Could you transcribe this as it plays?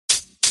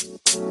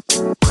Hello,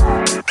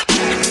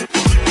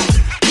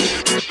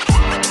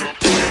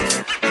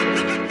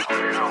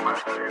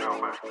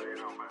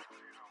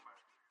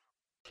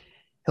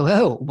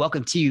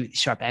 welcome to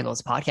Sharp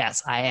Angles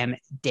Podcast. I am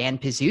Dan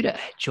Pizzuta,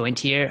 joined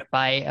here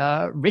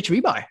by Rich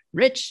Hribar.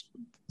 Rich,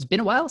 it's been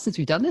a while since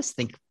we've done this. I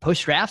think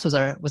post drafts was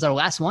our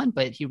last one,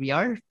 but here we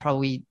are,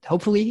 probably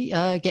hopefully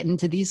getting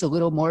into these a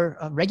little more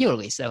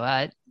regularly.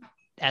 So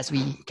as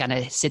we kind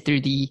of sit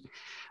through the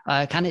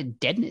kind of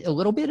a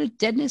little bit of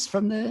deadness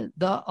from the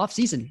off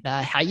season,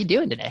 how you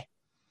doing today?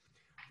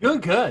 Doing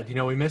good.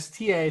 We missed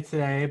TA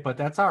today, but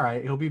that's all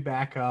right. He'll be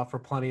back for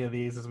plenty of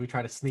these as we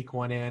try to sneak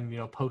one in,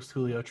 post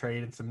Julio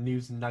trade and some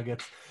news and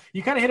nuggets.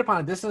 You kind of hit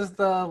upon it. This is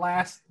the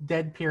last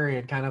dead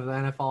period, kind of the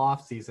NFL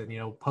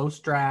offseason,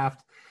 post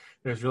draft.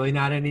 There's really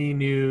not any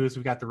news.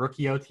 We've got the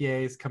rookie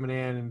OTAs coming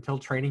in until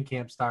training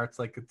camp starts.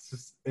 Like, it's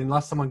just,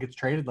 unless someone gets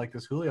traded like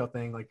this Julio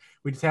thing, like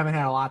we just haven't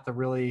had a lot to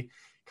really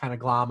kind of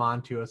glom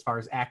onto as far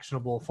as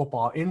actionable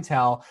football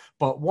intel.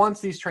 But once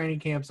these training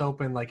camps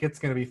open, like, it's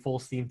going to be full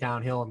steam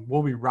downhill, and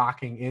we'll be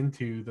rocking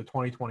into the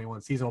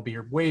 2021 season. Will be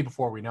here way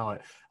before we know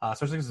it.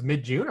 Especially because it's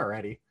mid-June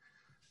already.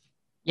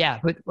 Yeah,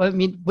 but I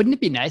mean, wouldn't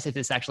it be nice if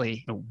this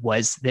actually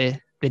was the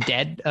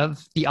dead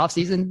of the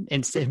offseason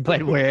instead?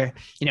 But we're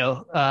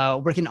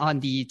working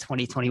on the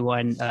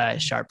 2021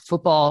 Sharp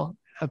football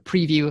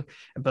preview.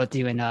 We're both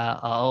doing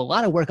a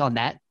lot of work on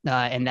that,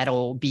 and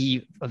that'll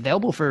be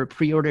available for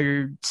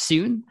pre-order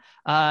soon.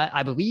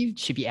 I believe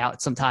should be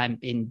out sometime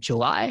in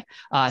July,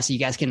 so you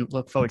guys can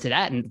look forward to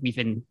that. And we've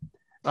been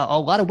a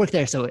lot of work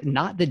there, so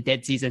not the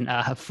dead season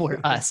for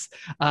us.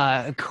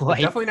 Quite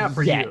definitely not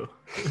for yet. You.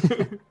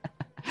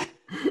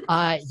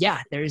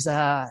 Yeah, there's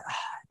a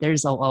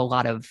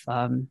lot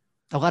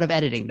of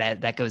editing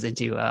that goes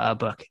into a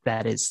book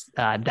that is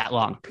that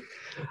long.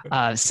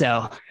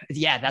 So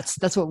yeah,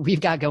 that's what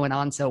we've got going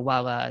on. So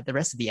while the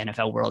rest of the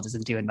NFL world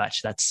isn't doing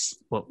much, that's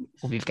what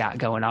we've got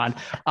going on.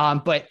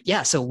 But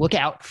yeah, so look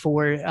out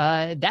for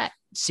that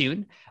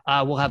soon.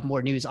 We'll have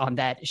more news on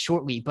that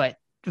shortly. But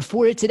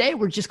for today,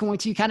 we're just going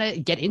to kind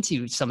of get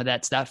into some of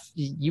that stuff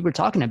you were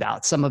talking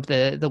about, some of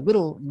the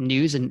little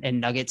news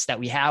and nuggets that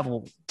we have.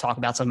 We'll talk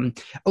about some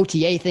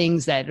OTA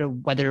things, that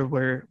whether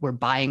we're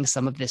buying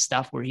some of this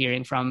stuff we're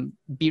hearing from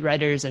beat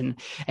writers and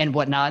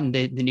whatnot, and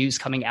the news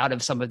coming out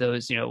of some of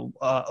those,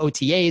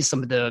 OTAs,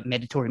 some of the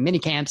mandatory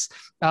minicamps.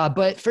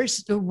 But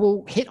first,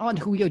 we'll hit on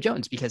Julio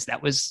Jones, because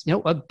that was,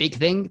 a big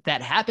thing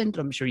that happened.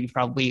 I'm sure you've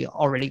probably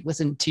already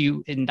listened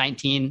to in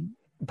 19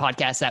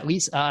 podcasts at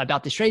least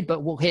about this trade,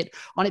 but we'll hit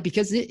on it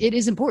because it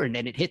is important,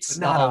 and it hits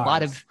a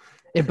lot of,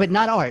 but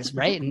not ours,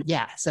 right? And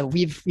yeah, so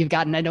we've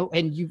gotten, I know,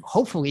 and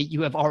hopefully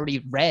you have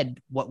already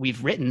read what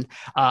we've written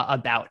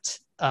about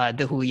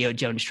the Julio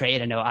Jones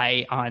trade. I know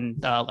on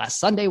last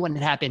Sunday when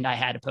it happened, I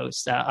had a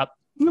post up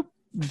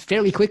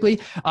fairly quickly.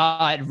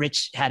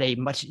 Rich had a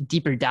much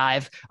deeper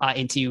dive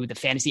into the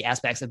fantasy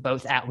aspects of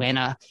both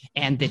Atlanta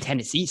and the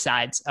Tennessee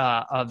sides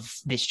of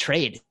this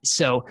trade.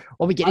 So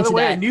when we get into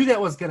that, I knew that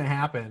was going to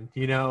happen.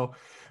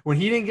 When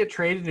he didn't get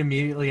traded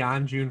immediately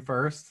on June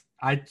 1st,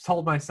 I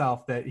told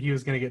myself that he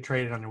was going to get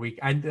traded on a week.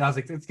 I was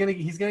like, he's going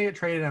to get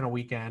traded on a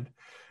weekend,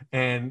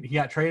 and he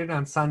got traded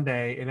on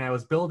Sunday. And I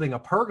was building a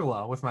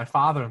pergola with my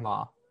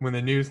father-in-law when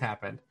the news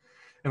happened.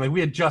 And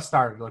we had just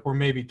started, we're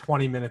maybe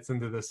 20 minutes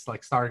into this,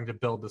 starting to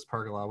build this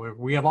pergola.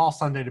 We have all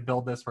Sunday to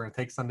build this. We're going to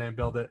take Sunday and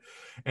build it.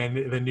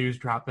 And the news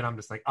dropped, and I'm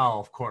just like, oh,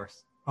 of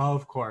course. I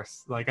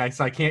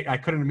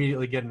couldn't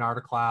immediately get an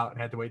article out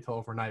and had to wait till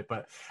overnight.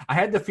 But I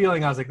had the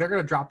feeling, I was like, they're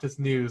going to drop this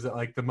news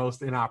at the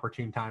most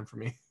inopportune time for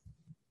me.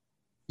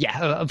 Yeah,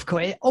 of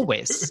course,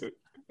 always.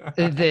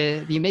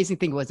 The amazing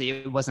thing was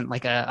it wasn't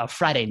like a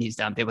Friday news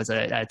dump. It was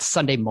a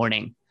Sunday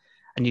morning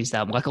news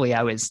dump. Luckily,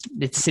 I was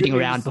sitting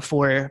around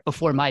before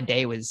my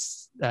day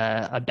was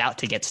about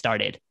to get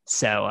started,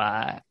 so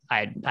I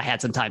had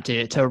some time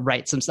to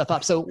write some stuff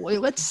up. So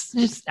let's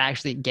just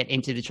actually get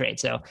into the trade.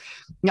 So,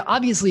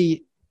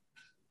 obviously,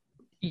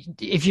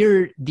 if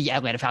you're the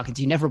Atlanta Falcons,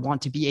 you never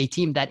want to be a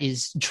team that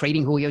is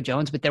trading Julio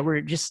Jones, but there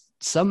were just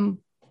some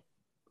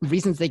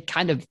reasons they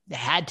kind of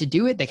had to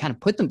do it. They kind of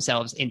put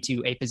themselves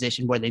into a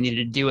position where they needed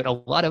to do it. A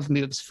lot of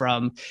moves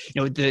from,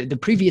 the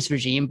previous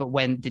regime, but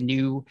when the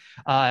new,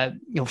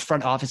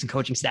 front office and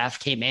coaching staff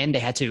came in, they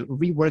had to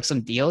rework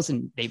some deals,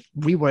 and they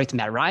reworked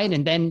Matt Ryan.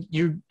 And then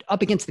you're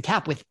up against the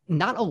cap with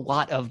not a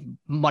lot of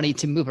money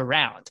to move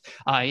around.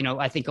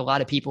 I think a lot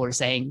of people are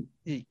saying,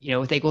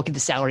 they look at the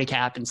salary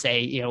cap and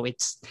say,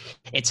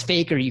 it's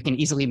fake, or you can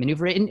easily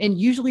maneuver it. And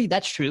usually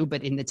that's true.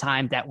 But in the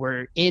time that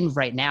we're in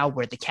right now,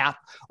 where the cap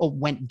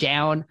went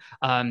down,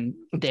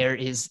 there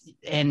is,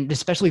 and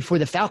especially for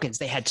the Falcons,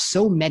 they had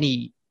so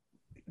many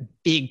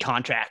big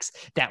contracts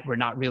that were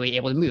not really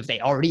able to move.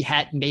 They already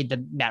had made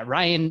the Matt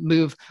Ryan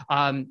move.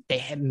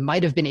 They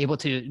might have been able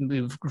to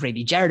move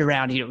Grady Jarrett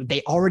around.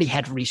 They already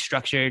had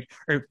restructured,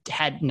 or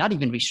had not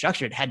even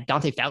restructured, had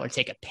Dante Fowler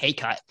take a pay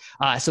cut.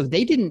 So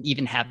they didn't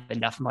even have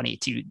enough money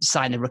to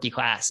sign the rookie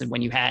class. And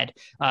when you had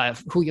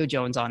Julio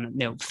Jones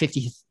on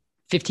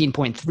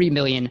 $15.3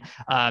 million.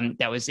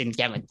 That was in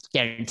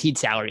guaranteed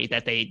salary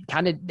that they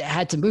kind of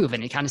had to move.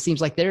 And it kind of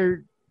seems like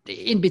they're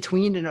in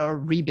between in a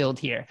rebuild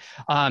here.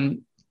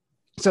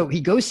 So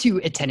he goes to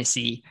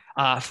Tennessee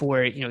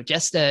for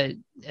just a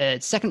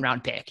second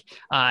round pick.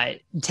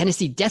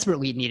 Tennessee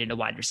desperately needed a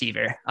wide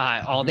receiver.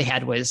 All they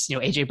had was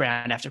AJ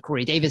Brown after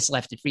Corey Davis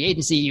left at free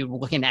agency. You were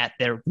looking at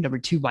their number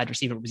 2 wide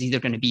receiver was either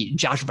going to be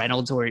Josh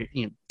Reynolds or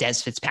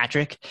Dez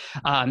Fitzpatrick,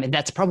 and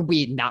that's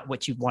probably not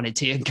what you wanted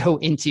to go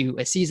into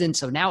a season.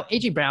 So now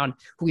AJ Brown,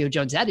 Julio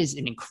Jones, that is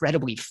an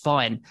incredibly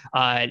fun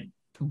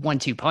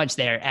 1-2 punch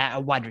there at a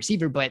wide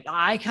receiver. But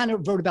I kind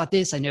of wrote about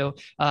this. I know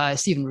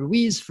Stephen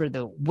Ruiz for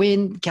the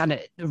Win kind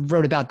of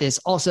wrote about this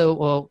also.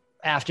 Well,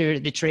 after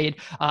the trade,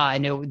 I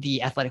know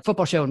the Athletic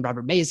Football Show and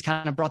Robert Mays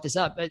kind of brought this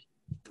up. But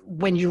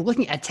when you're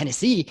looking at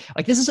Tennessee,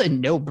 like this is a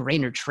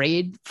no-brainer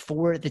trade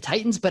for the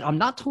Titans, but I'm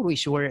not totally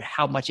sure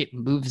how much it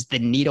moves the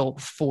needle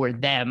for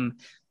them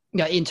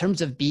in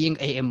terms of being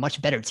a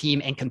much better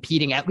team and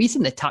competing at least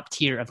in the top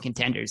tier of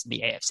contenders in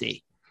the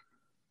AFC.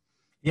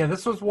 Yeah,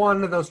 this was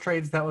one of those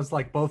trades that was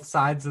like both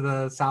sides of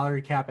the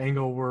salary cap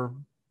angle were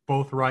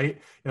both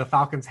right.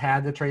 Falcons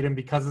had to trade him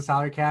because of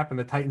salary cap, and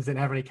the Titans didn't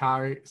have any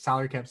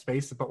salary cap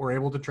space, but were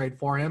able to trade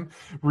for him,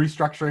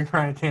 restructuring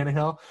Ryan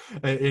Tannehill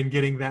and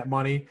getting that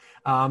money.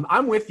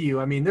 I'm with you.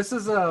 I mean, this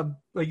is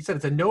like you said,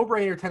 it's a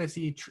no-brainer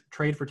Tennessee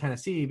trade for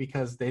Tennessee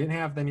because they didn't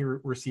have any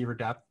receiver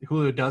depth.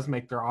 Julio does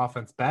make their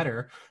offense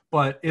better,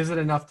 but is it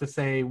enough to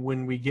say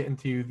when we get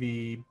into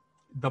the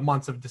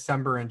months of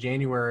December and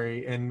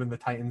January, and when the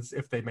Titans,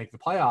 if they make the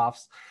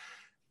playoffs,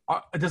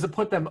 does it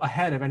put them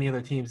ahead of any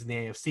other teams in the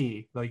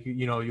AFC? Like,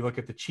 you look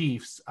at the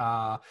Chiefs,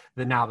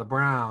 the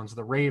Browns,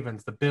 the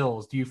Ravens, the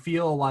Bills. Do you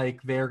feel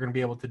like they're going to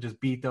be able to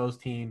just beat those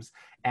teams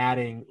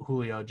adding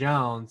Julio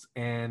Jones?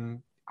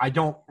 And I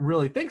don't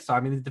really think so. I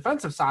mean, the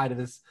defensive side of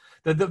this,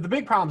 the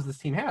big problems this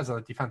team has on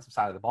the defensive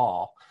side of the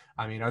ball.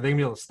 I mean, are they going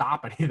to be able to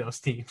stop any of those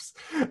teams?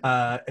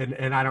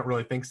 And I don't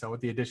really think so with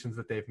the additions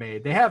that they've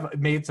made. They have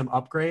made some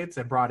upgrades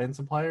and brought in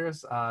some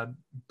players,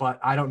 but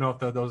I don't know if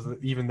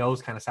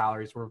those kind of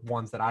salaries were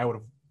ones that I would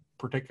have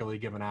particularly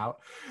given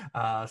out.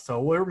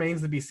 So it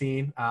remains to be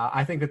seen.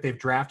 I think that they've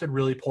drafted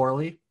really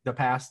poorly the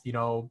past,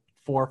 4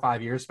 or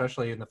 5 years,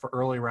 especially in the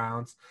early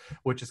rounds,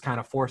 which has kind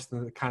of forced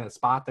the kind of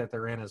spot that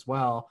they're in as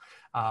well.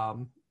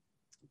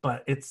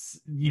 But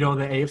it's, the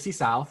AFC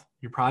South.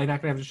 You're probably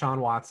not going to have Deshaun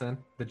Watson.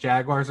 The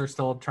Jaguars are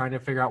still trying to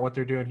figure out what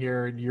they're doing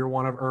here in year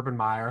 1 of Urban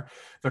Meyer.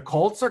 The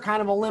Colts are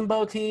kind of a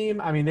limbo team.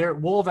 I mean,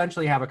 we'll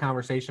eventually have a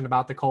conversation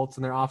about the Colts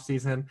in their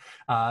offseason.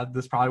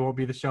 This probably won't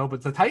be the show,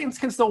 but the Titans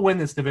can still win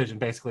this division,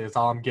 basically, is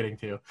all I'm getting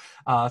to.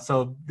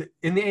 So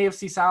in the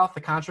AFC South,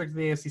 the contract of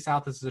the AFC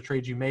South, this is a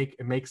trade you make.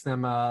 It makes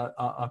them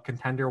a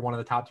contender, one of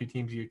the top 2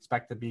 teams you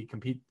expect to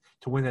compete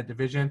to win that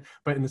division.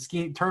 But in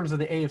the terms of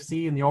the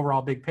AFC and the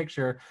overall big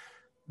picture,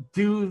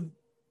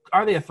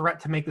 are they a threat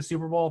to make the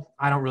Super Bowl?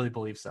 I don't really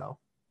believe so.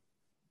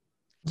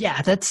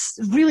 Yeah, that's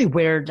really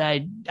where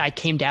I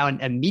came down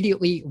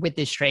immediately with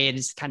this trade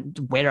is kind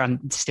of where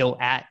I'm still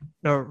at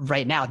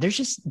right now. There's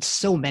just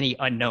so many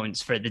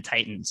unknowns for the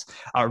Titans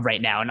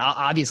right now. And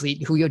obviously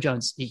Julio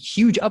Jones, a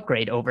huge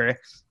upgrade over,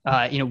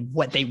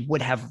 what they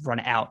would have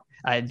run out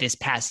this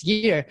past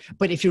year.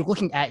 But if you're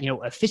looking at,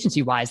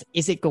 efficiency wise,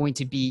 is it going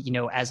to be,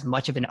 as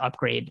much of an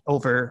upgrade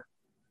over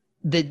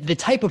the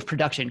type of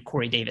production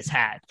Corey Davis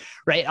had,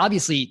 right?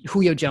 Obviously,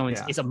 Julio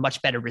Jones is a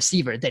much better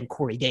receiver than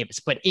Corey Davis,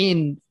 but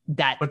in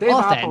that they've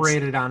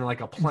operated on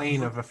like a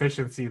plane of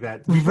efficiency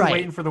that we've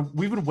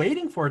been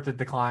waiting for it to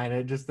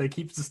decline. They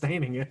keep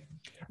sustaining it.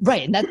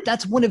 Right. And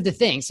that's one of the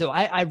things. So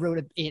I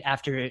wrote it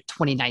after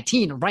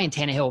 2019, Ryan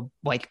Tannehill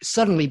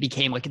suddenly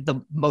became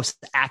the most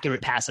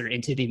accurate passer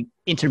into the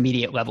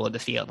intermediate level of the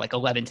field,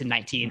 11 to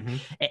 19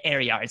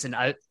 air yards. And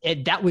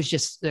that was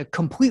just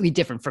completely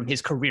different from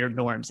his career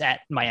norms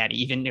at Miami,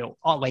 even,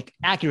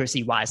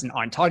 accuracy wise and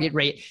on target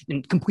rate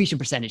and completion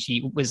percentage.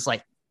 He was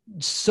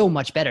so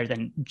much better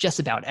than just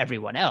about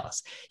everyone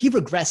else. He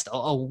regressed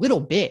a little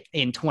bit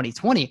in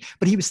 2020,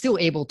 but he was still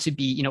able to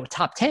be,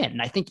 top 10.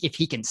 And I think if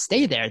he can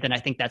stay there, then I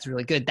think that's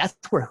really good. That's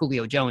where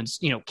Julio Jones,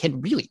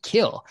 can really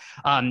kill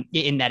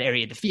in that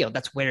area of the field.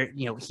 That's where,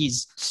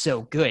 he's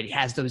so good. He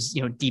has those,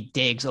 deep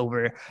digs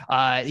over,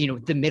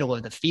 the middle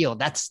of the field.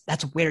 That's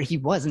where he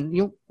was.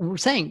 And, we're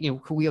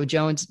saying, Julio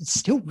Jones is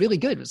still really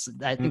good. Was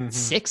I think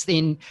 6th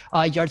in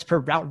yards per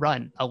route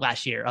run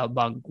last year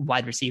among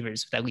wide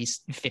receivers with at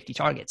least 50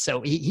 targets.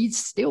 So he's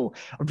still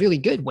really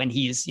good when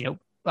he's,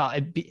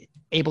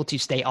 able to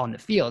stay on the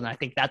field. And I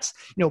think that's,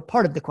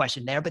 part of the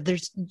question there, but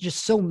there's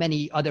just so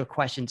many other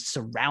questions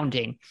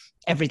surrounding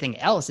everything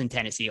else in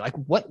Tennessee.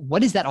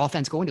 What is that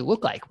offense going to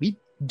look like? We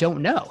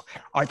don't know.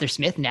 Arthur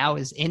Smith now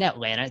is in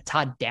Atlanta.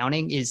 Todd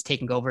Downing is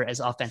taking over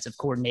as offensive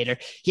coordinator.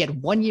 He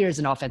had 1 year as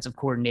an offensive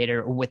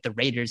coordinator with the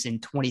Raiders in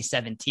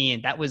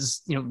 2017. That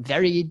was,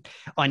 very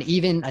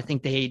uneven. I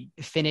think they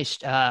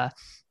finished, they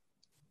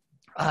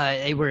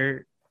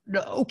were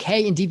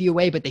okay in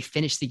DVOA, but they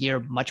finished the year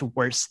much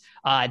worse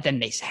than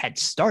they had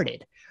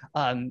started.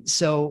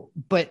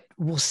 But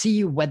we'll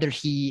see whether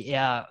he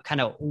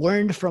kind of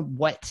learned from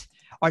what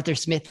Arthur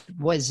Smith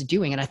was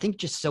doing. And I think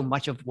just so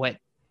much of what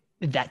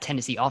that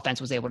Tennessee offense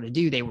was able to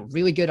do. They were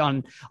really good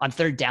on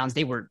third downs.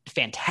 They were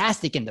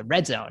fantastic in the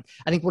red zone.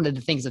 I think one of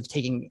the things of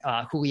taking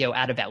Julio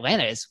out of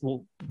Atlanta is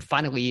we'll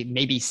finally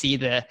maybe see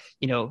the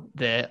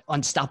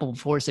unstoppable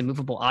force and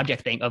movable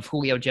object thing of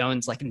Julio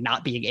Jones, like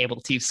not being able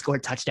to score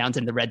touchdowns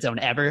in the red zone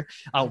ever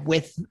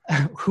with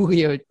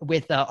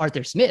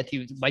Arthur Smith,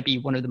 who might be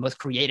one of the most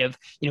creative,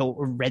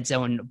 red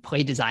zone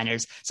play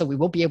designers. So we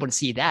won't be able to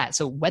see that.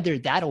 So whether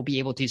that'll be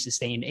able to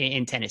sustain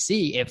in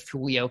Tennessee, if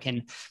Julio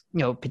can,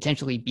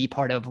 potentially be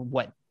part of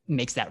what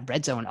makes that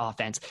red zone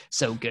offense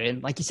so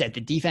good. Like you said,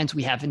 the defense,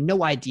 we have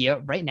no idea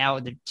right now.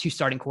 The two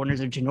starting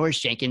corners are Janoris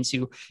Jenkins,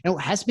 who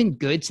has been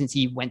good since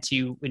he went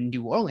to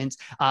New Orleans,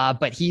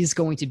 but he's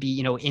going to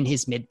be in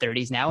his mid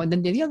 30s now. And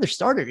then the other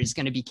starter is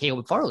going to be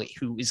Caleb Farley,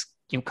 who is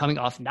coming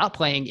off not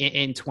playing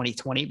in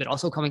 2020, but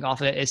also coming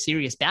off a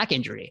serious back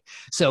injury.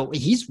 So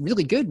he's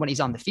really good when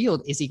he's on the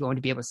field. Is he going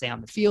to be able to stay on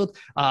the field?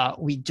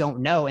 We don't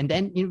know. And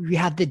then you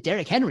have the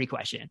Derrick Henry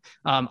question.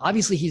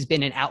 Obviously, he's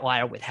been an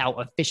outlier with how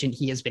efficient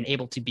he has been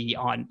able to be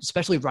on,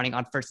 especially running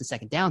on first and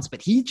second downs.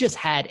 But he just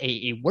had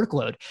a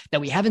workload that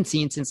we haven't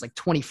seen since like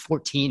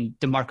 2014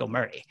 DeMarco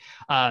Murray.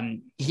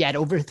 He had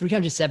over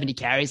 370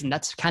 carries, and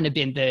that's kind of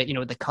been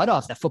the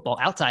cutoff that Football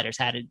Outsiders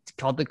had. It's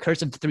called the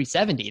curse of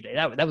 370.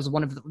 That was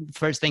one of the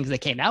first things they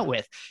came out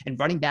with. And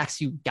running backs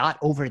who got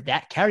over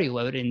that carry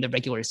load in the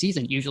regular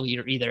season, usually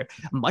you're either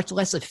much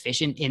less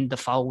efficient in the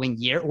following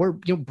year or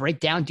break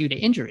down due to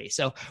injury.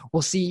 So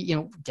we'll see.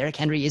 Derrick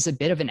Henry is a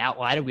bit of an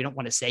outlier. We don't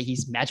want to say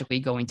he's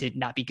magically going to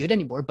not be good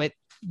anymore, but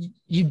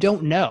you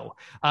don't know.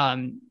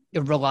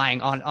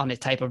 Relying on a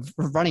type of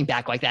running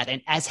back like that, and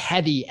as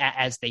heavy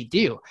as they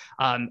do,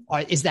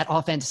 is that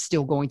offense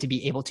still going to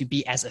be able to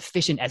be as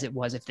efficient as it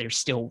was if they're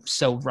still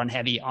so run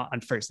heavy on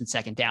first and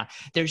second down?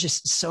 There's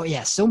just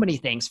so many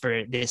things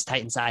for this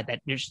Titan side that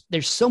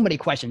there's so many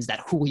questions that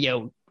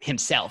Julio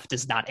himself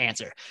does not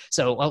answer.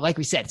 So like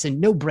we said, it's a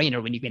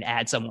no-brainer when you can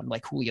add someone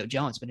like Julio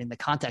Jones, but in the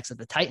context of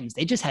the Titans,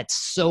 they just had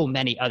so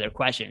many other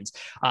questions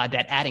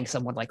that adding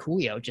someone like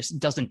Julio just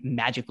doesn't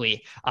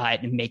magically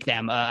make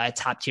them a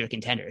top-tier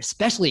contender,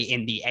 especially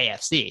in the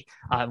AFC.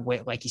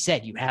 Where, like you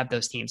said, you have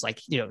those teams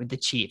like the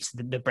Chiefs,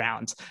 the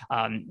Browns,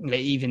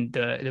 even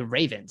the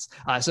Ravens.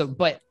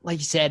 But like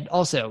you said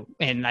also,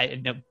 and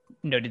I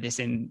noted this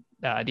in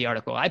the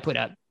article I put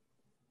up,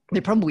 they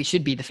probably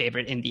should be the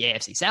favorite in the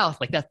AFC South.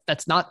 Like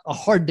that's not a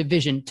hard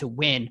division to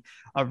win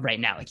right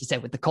now. Like you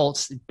said, with the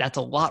Colts, that's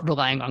a lot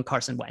relying on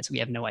Carson Wentz. We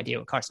have no idea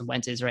what Carson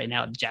Wentz is right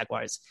now. The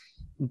Jaguars,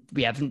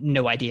 we have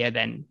no idea.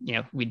 Then,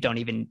 we don't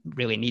even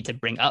really need to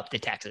bring up the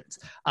Texans.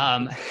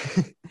 I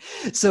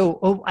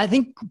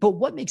think, but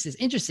what makes this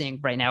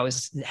interesting right now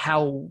is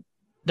how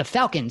the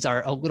Falcons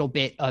are a little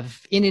bit of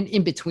in an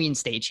in-between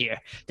stage here.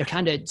 They're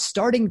kind of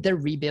starting their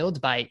rebuild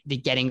by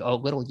getting a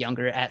little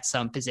younger at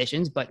some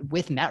positions, but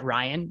with Matt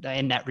Ryan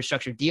and that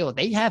restructured deal,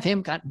 they have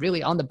him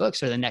really on the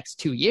books for the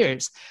next 2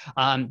 years.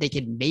 They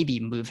could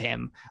maybe move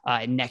him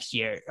next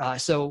year.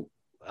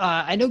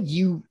 I know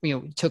you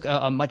took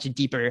a much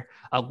deeper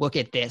look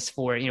at this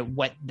for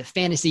what the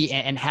fantasy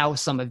and how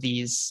some of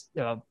these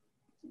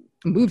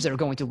moves that are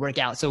going to work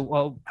out.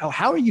 So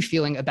how are you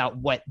feeling about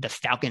what the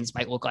Falcons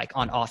might look like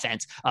on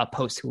offense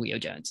post Julio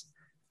Jones?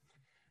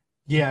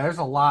 Yeah, there's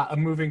a lot of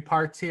moving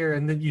parts here.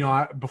 And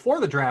then, before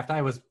the draft,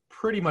 I was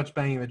pretty much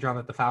banging the drum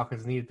that the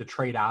Falcons needed to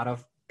trade out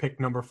of pick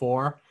number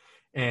 4.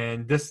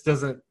 And this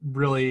doesn't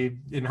really,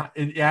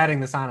 adding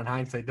this on in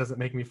hindsight, doesn't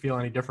make me feel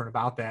any different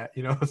about that,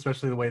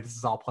 especially the way this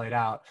is all played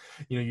out.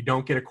 You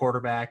don't get a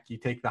quarterback. You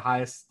take the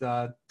highest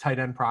tight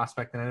end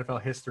prospect in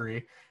NFL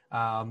history.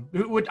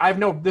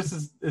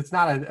 It's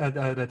not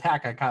an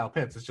attack on Kyle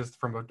Pitts. It's just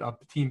from a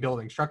team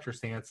building structure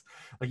stance.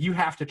 Like, you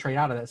have to trade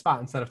out of that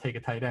spot instead of take a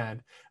tight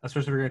end,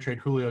 especially if you're going to trade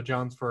Julio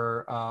Jones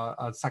for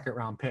a second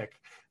round pick.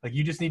 Like,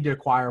 you just need to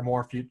acquire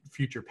more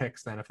future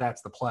picks then, if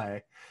that's the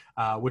play,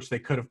 which they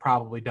could have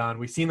probably done.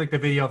 We've seen the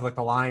video of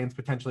the Lions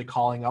potentially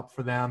calling up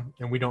for them,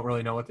 and we don't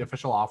really know what the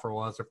official offer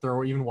was, if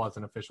there even was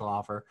an official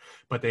offer,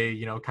 but they,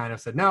 kind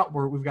of said, no,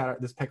 we've got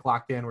this pick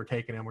locked in. We're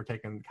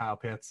taking Kyle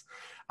Pitts.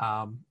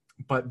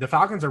 But the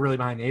Falcons are really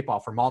behind the 8 ball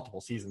for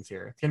multiple seasons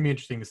here. It's going to be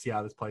interesting to see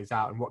how this plays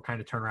out and what kind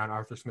of turnaround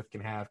Arthur Smith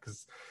can have,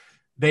 because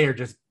they are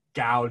just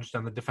gouged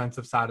on the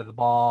defensive side of the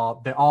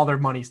ball. All their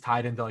money's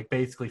tied into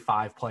basically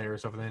 5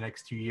 players over the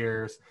next 2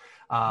 years.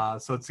 So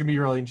it's going to be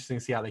really interesting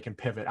to see how they can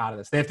pivot out of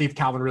this. They have to give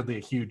Calvin Ridley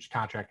a huge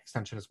contract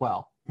extension as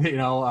well,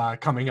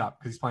 coming up,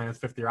 because he's playing his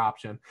 5th-year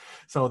option.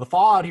 So the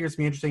fallout here is going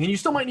to be interesting. And you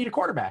still might need a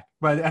quarterback,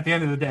 but at the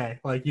end of the day,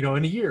 in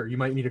a year, you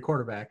might need a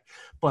quarterback.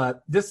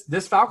 But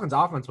this Falcons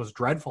offense was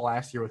dreadful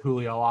last year with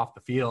Julio off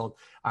the field.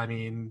 I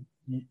mean,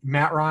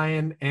 Matt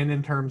Ryan, and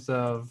in terms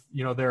of,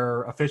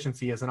 their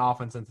efficiency as an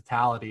offense in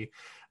totality,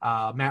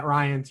 Matt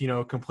Ryan's,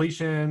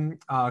 completion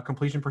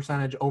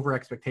percentage over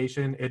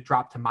expectation, it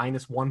dropped to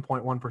minus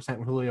 1.1%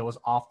 when Julio was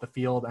off the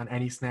field on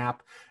any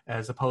snap,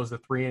 as opposed to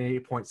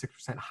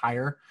 3.6%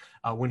 higher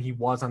when he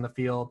was on the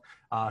field.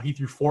 He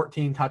threw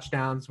 14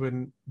 touchdowns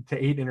to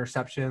 8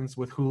 interceptions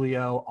with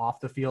Julio off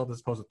the field, as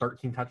opposed to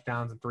 13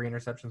 touchdowns and 3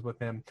 interceptions with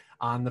him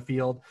on the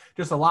field.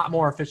 Just a lot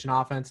more efficient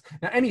offense.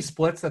 Now, any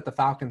splits that the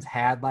Falcons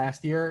had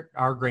last year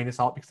are a grain of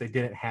salt because they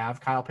didn't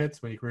have Kyle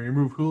Pitts. When you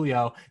remove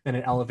Julio, then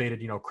it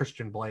elevated,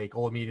 Christian Blake,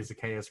 Olamide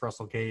Zaccheaus,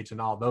 Russell Gage, and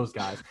all those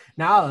guys.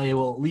 Now they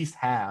will at least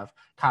have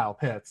Kyle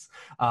Pitts.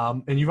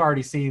 And you've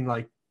already seen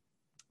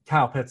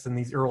Kyle Pitts in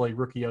these early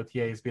rookie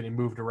OTAs getting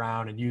moved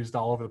around and used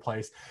all over the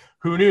place.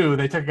 Who knew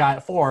they took a guy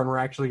at 4 and we're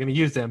actually going to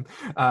use him?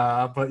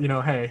 But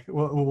hey,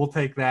 we'll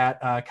take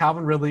that.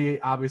 Calvin Ridley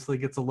obviously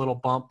gets a little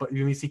bump, but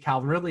you see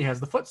Calvin Ridley has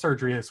the foot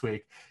surgery this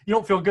week. You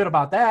don't feel good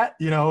about that.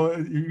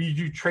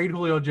 You trade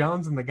Julio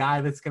Jones, and the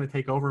guy that's going to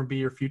take over and be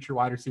your future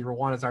wide receiver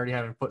 1 is already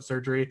having foot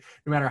surgery.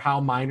 No matter how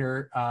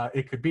minor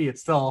it could be,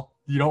 it's still,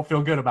 you don't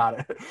feel good about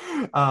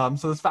it.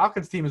 So this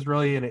Falcons team is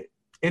really in an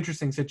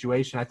interesting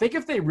situation. I think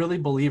if they really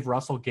believe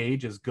Russell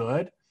Gage is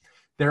good,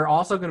 they're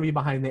also going to be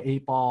behind the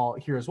 8 ball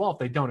here as well if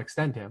they don't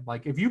extend him.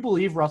 If you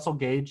believe Russell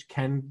Gage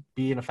can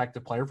be an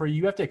effective player for you,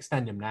 you have to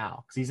extend him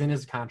now because he's in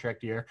his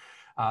contract year,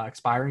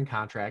 expiring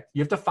contract.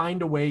 You have to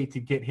find a way to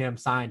get him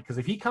signed, because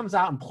if he comes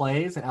out and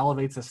plays and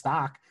elevates his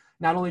stock,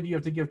 not only do you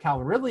have to give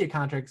Calvin Ridley a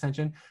contract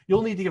extension,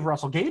 you'll need to give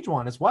Russell Gage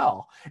one as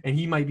well. And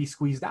he might be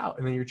squeezed out.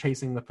 And then you're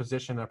chasing the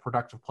position of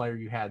productive player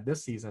you had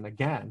this season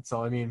again.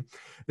 So,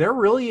 they're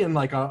really in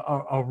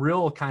a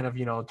real kind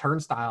of,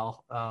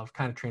 turnstile of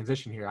kind of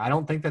transition here. I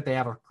don't think that they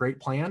have a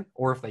great plan,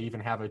 or if they even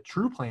have a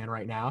true plan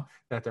right now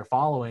that they're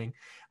following.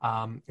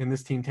 And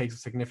this team takes a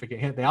significant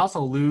hit. They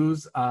also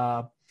lose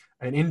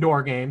an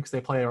indoor game because they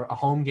play a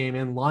home game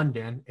in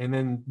London, and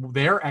then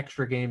their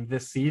extra game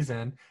this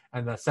season,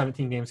 and the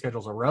 17 game schedule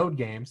is a road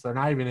game. So they're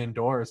not even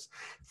indoors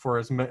for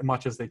as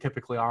much as they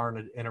typically are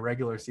in a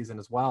regular season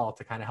as well,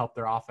 to kind of help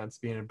their offense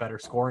be in a better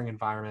scoring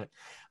environment.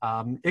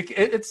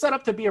 It's set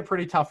up to be a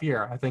pretty tough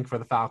year, I think, for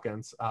the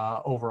Falcons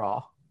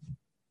overall.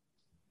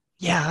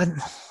 Yeah,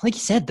 like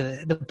you said,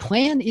 the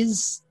plan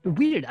is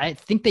weird. I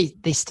think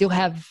they still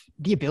have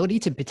the ability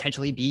to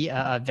potentially be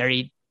a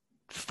very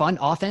fun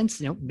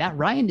offense. Matt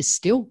Ryan is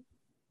still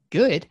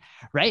good,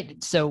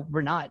 right? So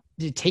we're not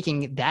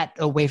taking that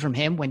away from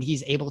him when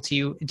he's able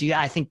to do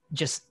that. I think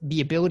just the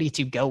ability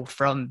to go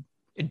from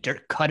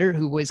Dirk Cutter,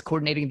 who was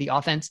coordinating the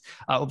offense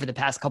over the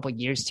past couple of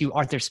years, to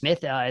Arthur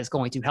Smith is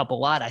going to help a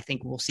lot. I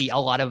think we'll see a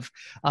lot of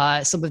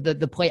some of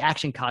the play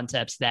action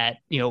concepts that,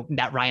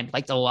 Matt Ryan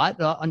liked a lot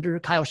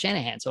under Kyle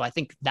Shanahan. So I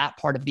think that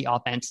part of the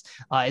offense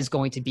is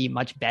going to be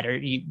much better.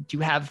 You do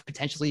have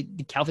potentially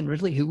Calvin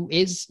Ridley, who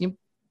is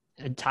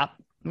a top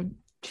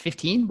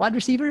 15 wide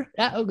receiver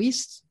at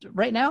least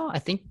right now, I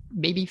think,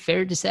 maybe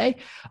fair to say.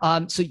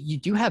 So you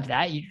do have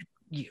that. You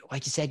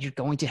like you said, you're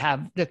going to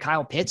have the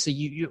Kyle Pitts, so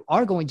you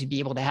are going to be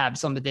able to have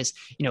some of this,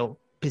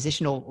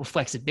 positional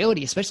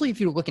flexibility, especially if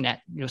you're looking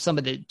at, some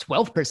of the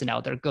 12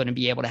 personnel they're going to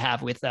be able to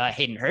have with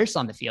Hayden Hurst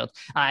on the field.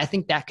 I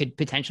think that could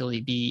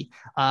potentially be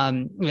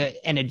an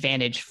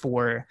advantage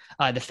for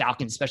the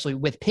Falcons, especially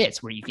with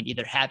Pitts, where you can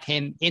either have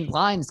him in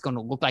line. It's going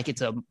to look like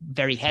it's a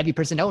very heavy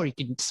personnel, or you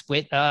can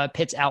split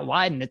Pitts out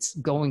wide, and it's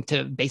going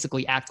to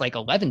basically act like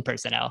 11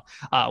 personnel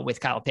with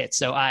Kyle Pitts.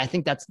 So I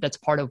think that's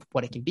part of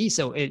what it can be.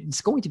 So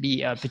it's going to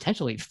be a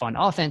potentially fun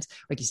offense.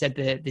 Like you said,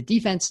 the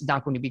defense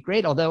not going to be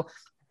great, although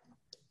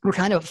we're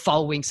kind of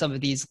following some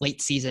of these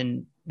late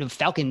season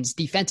Falcons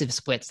defensive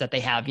splits that they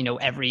have,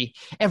 every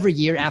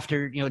year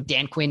after,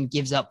 Dan Quinn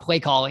gives up play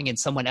calling and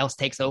someone else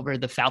takes over.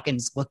 The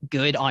Falcons look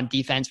good on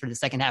defense for the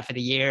second half of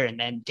the year, and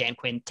then Dan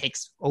Quinn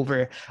takes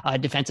over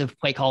defensive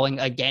play calling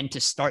again to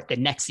start the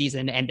next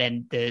season, and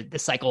then the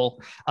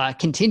cycle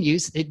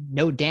continues.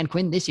 No Dan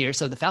Quinn this year,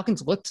 so the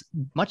Falcons looked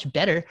much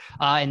better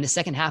in the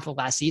second half of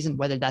last season.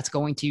 Whether that's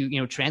going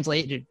to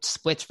translate to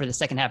splits for the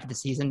second half of the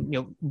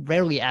season,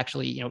 rarely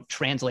actually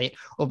translate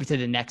over to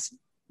the next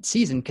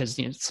season, because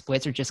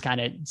splits are just kind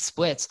of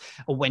splits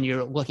when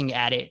you're looking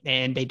at it,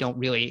 and they don't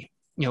really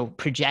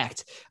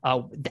project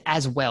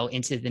as well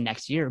into the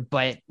next year.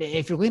 But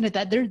if you're looking at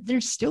that,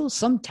 there's still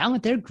some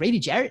talent there. Grady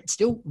Jarrett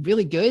still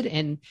really good,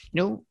 and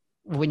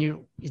when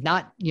you're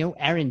not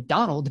Aaron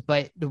Donald,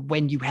 but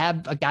when you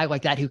have a guy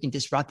like that who can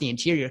disrupt the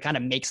interior, kind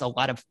of makes a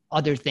lot of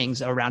other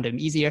things around him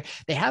easier.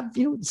 They have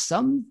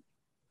some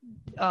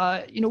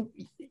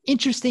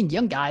interesting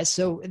young guys,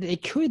 so they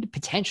could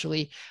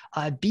potentially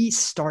be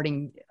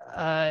starting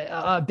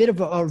a bit of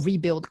a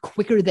rebuild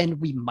quicker than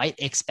we might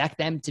expect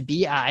them to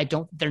be.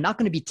 They're not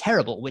going to be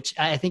terrible, which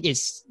I think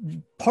is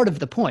part of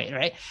the point,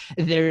 right?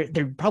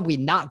 They're probably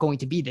not going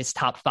to be this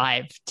top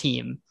 5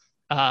 team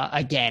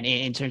again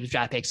in terms of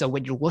draft picks. So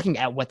when you're looking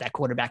at what that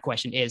quarterback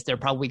question is, they're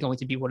probably going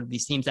to be one of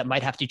these teams that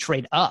might have to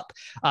trade up.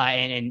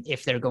 And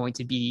if they're going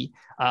to be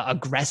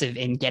aggressive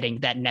in getting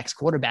that next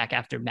quarterback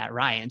after Matt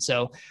Ryan.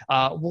 So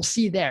we'll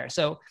see there.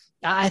 So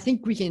I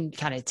think we can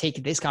kind of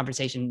take this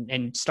conversation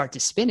and start to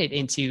spin it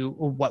into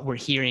what we're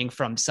hearing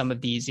from some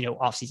of these,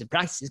 off-season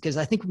practices, because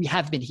I think we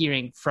have been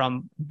hearing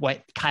from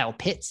what Kyle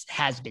Pitts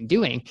has been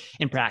doing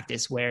in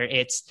practice, where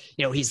it's,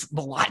 he's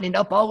lining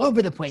up all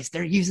over the place.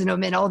 They're using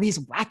him in all these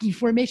wacky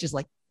formations.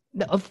 Like,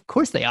 No, of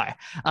course they are.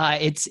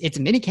 It's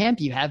minicamp.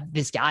 You have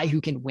this guy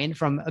who can win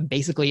from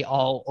basically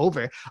all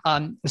over.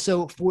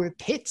 So for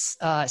Pitts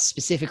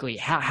specifically,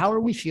 how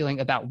are we feeling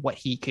about what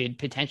he could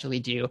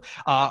potentially do?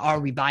 Are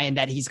we buying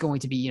that he's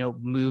going to be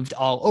moved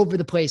all over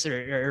the place,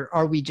 or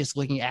are we just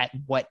looking at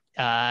what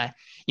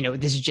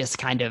this is just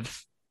kind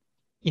of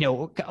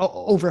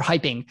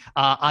overhyping,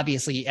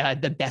 obviously,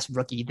 the best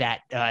rookie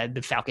that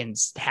the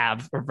Falcons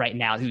have right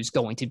now, who's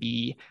going to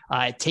be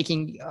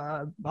taking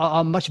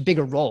a much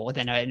bigger role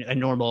than a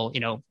normal,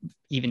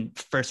 even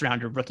first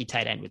rounder rookie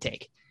tight end would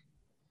take.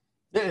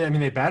 I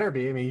mean, they better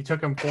be. I mean, you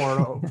took him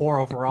four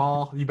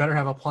overall. You better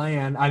have a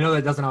plan. I know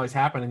that doesn't always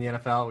happen in the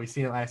NFL. We've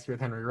seen it last year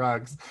with Henry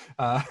Ruggs.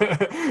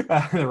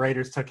 The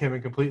Raiders took him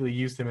and completely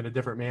used him in a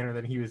different manner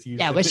than he was used.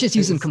 Yeah, let's just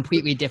use him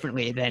completely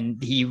differently than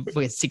he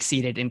was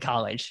succeeded in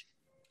college.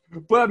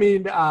 But I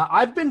mean,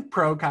 I've been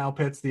pro Kyle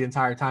Pitts the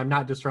entire time,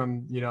 not just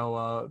from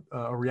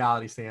a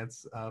reality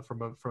stance,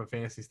 from a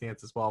fantasy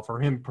stance as well. For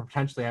him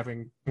potentially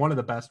having one of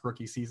the best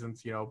rookie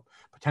seasons,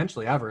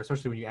 potentially ever,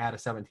 especially when you add a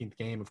 17th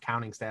game of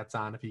counting stats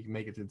on, if he can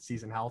make it to the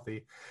season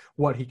healthy,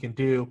 what he can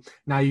do.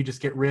 Now you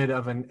just get rid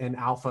of an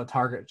alpha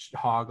target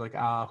hog like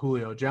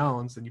Julio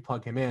Jones, and you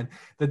plug him in.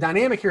 The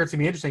dynamic here, it's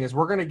gonna be interesting, is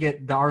we're gonna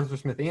get the Arthur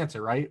Smith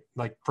answer, right?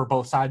 Like for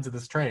both sides of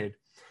this trade.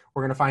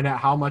 We're going to find out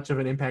how much of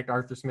an impact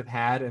Arthur Smith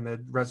had in the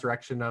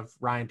resurrection of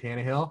Ryan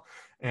Tannehill,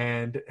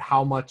 and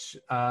how much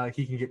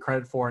he can get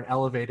credit for in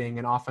elevating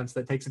an offense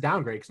that takes a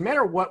downgrade. Because no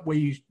matter what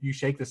way you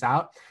shake this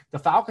out, the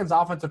Falcons'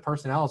 offensive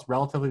personnel is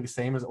relatively the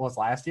same as it was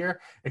last year,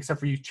 except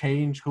for you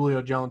change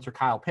Julio Jones for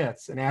Kyle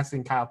Pitts. And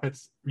asking Kyle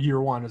Pitts year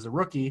one as a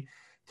rookie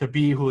to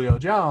be Julio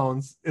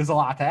Jones is a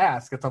lot to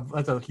ask.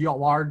 That's a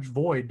large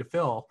void to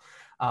fill.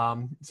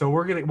 So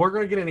we're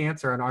gonna get an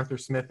answer on Arthur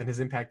Smith and his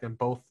impact in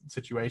both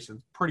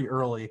situations pretty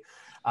early.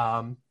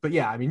 But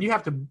yeah, I mean, you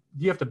have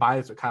to buy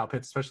this with Kyle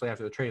Pitts, especially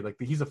after the trade. Like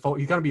he's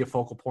gonna be a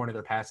focal point of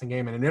their passing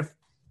game, and if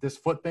this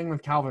foot thing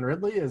with Calvin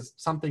Ridley is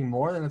something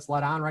more than it's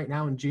let on right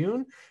now in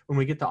June, when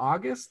we get to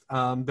August,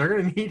 they're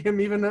going to need him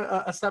even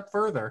a step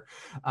further.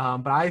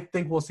 But I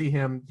think we'll see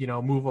him,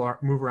 move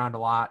around a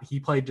lot. He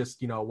played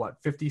just,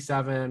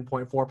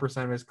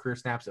 57.4% of his career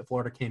snaps at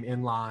Florida came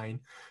in line.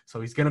 So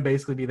he's going to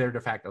basically be their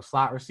de facto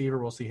slot receiver.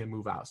 We'll see him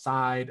move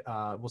outside.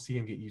 We'll see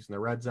him get used in the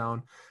red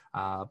zone.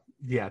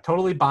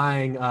 Totally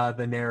buying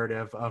the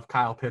narrative of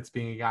Kyle Pitts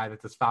being a guy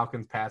that this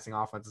Falcons passing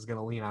offense is going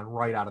to lean on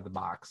right out of the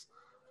box.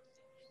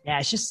 Yeah,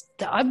 it's just,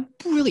 I'm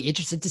really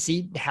interested to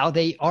see how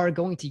they are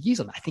going to use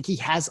him. I think he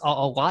has a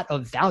lot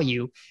of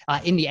value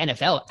in the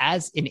NFL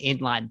as an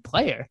inline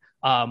player,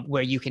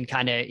 where you can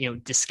kind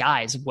of,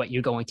 disguise what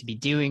you're going to be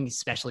doing,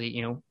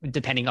 especially,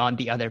 depending on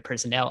the other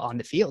personnel on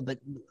the field. But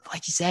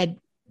like you said,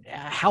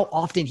 how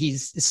often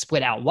he's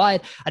split out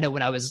wide. I know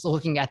when I was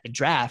looking at the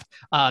draft,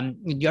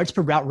 yards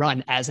per route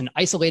run as an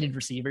isolated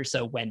receiver.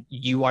 So when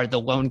you are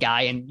the lone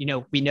guy, and,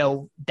 we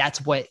know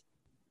that's what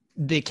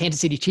the Kansas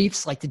City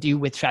Chiefs like to do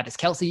with Travis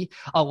Kelce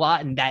a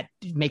lot, and that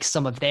makes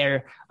some of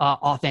their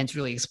offense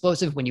really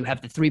explosive. When you have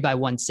the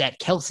 3-by-1 set,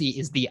 Kelce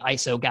is the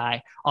ISO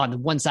guy on the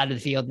one side of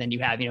the field, and then you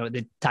have,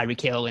 the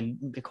Tyreek Hill and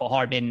Mecole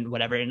Hardman,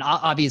 whatever. And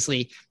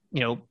obviously,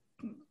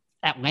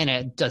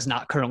 Atlanta does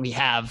not currently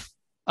have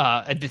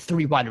the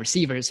three wide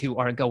receivers who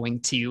are going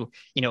to,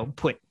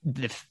 put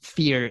the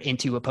fear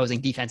into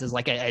opposing defenses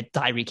like a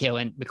Tyreek Hill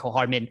and Mecole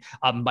Hardman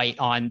might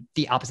on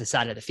the opposite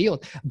side of the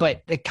field.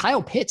 But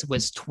Kyle Pitts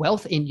was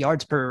 12th in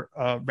yards per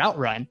route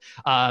run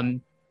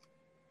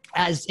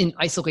as an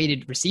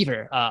isolated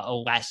receiver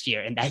last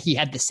year, and that he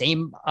had the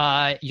same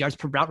yards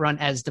per route run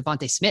as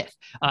Devontae Smith.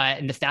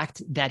 And the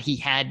fact that he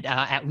had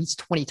at least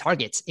 20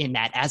 targets in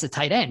that as a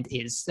tight end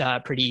is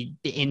pretty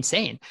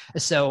insane.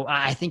 So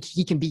I think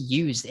he can be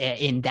used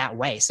in that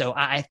way. So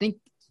I think,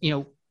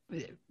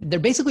 they're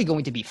basically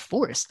going to be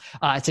forced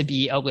to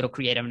be a little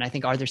creative. And I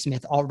think Arthur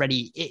Smith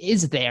already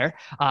is there.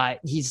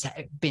 He's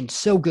been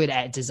so good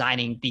at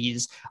designing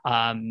these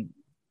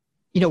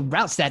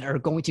routes that are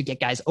going to get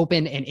guys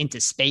open and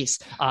into space,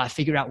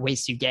 figure out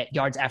ways to get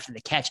yards after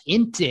the catch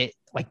into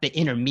like the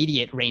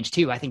intermediate range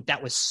too. I think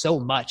that was so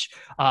much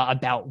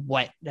about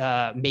what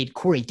made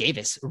Corey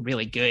Davis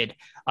really good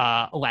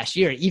last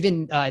year,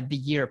 even the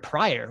year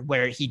prior,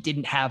 where he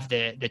didn't have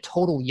the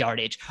total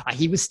yardage.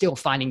 He was still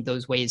finding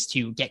those ways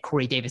to get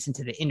Corey Davis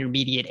into the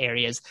intermediate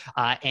areas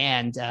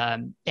and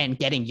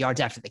getting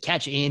yards after the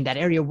catch in that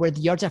area where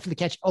the yards after the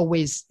catch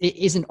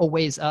isn't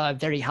always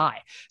very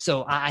high.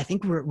 So I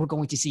think we're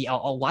going to see a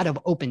lot of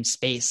open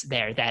space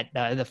there that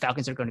the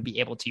Falcons are going to be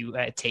able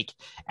to take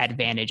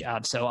advantage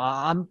of. So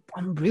I'm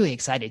really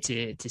excited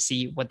to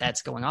see what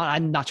that's going on.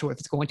 I'm not sure if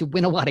it's going to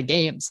win a lot of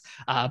games,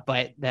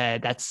 but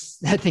that's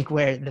I think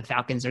where the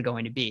Falcons are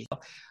going to be.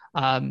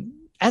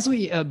 As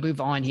we move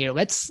on here,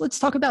 let's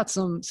talk about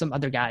some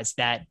other guys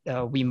that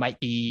we might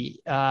be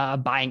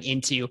buying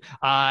into.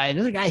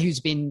 Another guy who's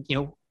been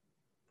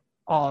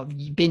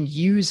been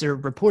used or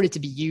reported to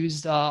be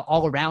used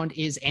all around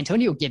is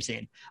Antonio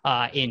Gibson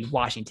in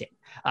Washington.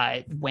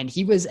 When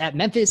he was at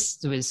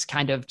Memphis, it was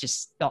kind of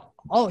just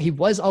he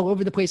was all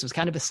over the place. It was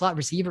kind of a slot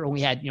receiver.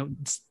 Only had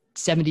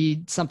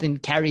 70 something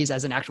carries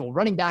as an actual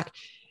running back.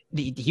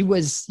 He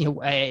was,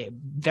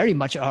 very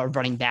much a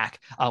running back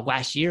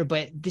last year,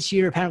 but this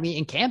year apparently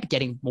in camp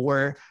getting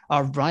more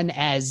run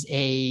as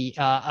a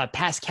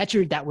pass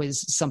catcher. That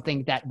was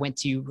something that went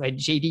to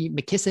J.D.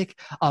 McKissic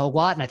a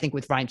lot, and I think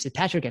with Ryan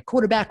Fitzpatrick at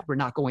quarterback, we're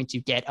not going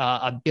to get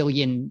a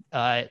billion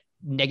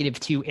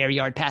 -2 air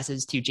yard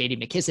passes to J.D.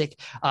 McKissic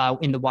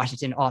in the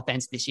Washington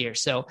offense this year.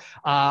 So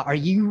are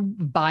you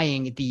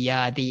buying the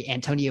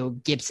Antonio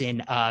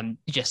Gibson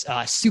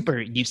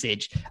super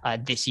usage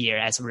this year,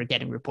 as we're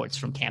getting reports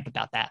from camp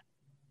about that?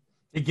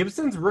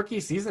 Gibson's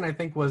rookie season, I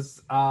think,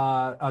 was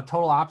a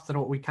total opposite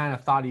of what we kind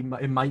of thought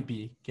it might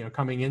be,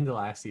 coming into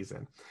last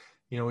season.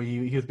 He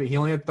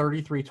only had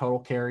 33 total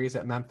carries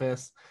at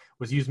Memphis,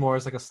 was used more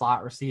as like a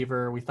slot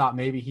receiver. We thought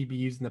maybe he'd be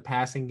used in the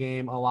passing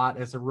game a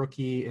lot as a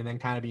rookie and then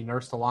kind of be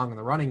nursed along in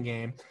the running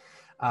game.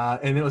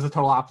 And it was a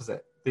total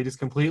opposite. They just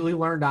completely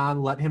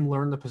let him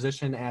learn the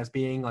position as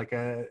being like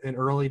an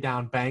early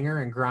down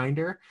banger and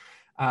grinder.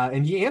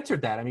 And he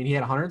answered that. I mean, he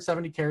had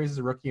 170 carries as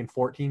a rookie in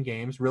 14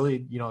 games,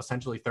 really,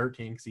 essentially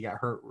 13 because he got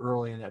hurt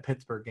early in that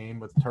Pittsburgh game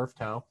with turf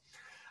toe.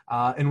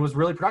 And was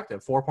really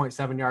productive,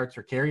 4.7 yards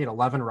per carry and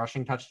 11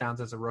 rushing touchdowns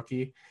as a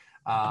rookie.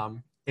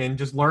 And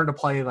just learn to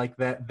play like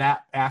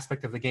that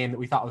aspect of the game that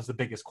we thought was the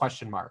biggest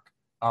question mark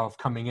of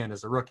coming in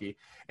as a rookie.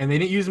 And they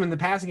didn't use him in the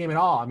passing game at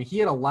all. I mean, he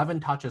had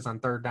 11 touches on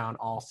third down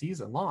all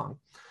season long.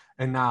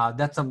 And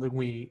that's something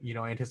we,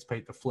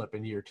 anticipate to flip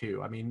in year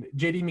 2. I mean,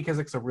 J.D.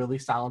 McKissic's a really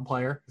solid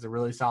player. He's a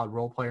really solid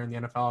role player in the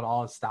NFL at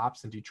all his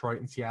stops in Detroit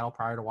and Seattle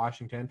prior to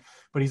Washington.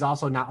 But he's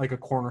also not like a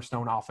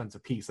cornerstone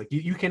offensive piece. Like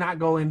you cannot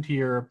go into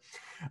your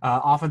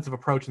offensive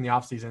approach in the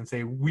offseason and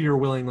say, we are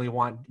willingly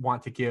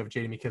want to give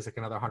J.D. McKissic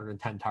another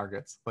 110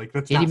 targets. Like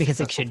that's J.D.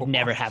 McKissic should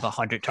never have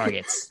 100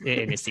 targets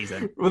in this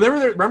season. Well,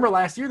 remember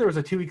last year there was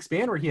a 2-week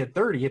span where he had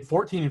 30. He had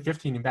 14 and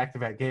 15 in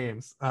back-to-back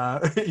games.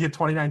 He had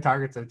 29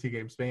 targets in a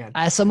 2-game span.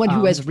 As someone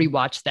who has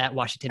rewatched that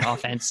Washington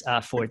offense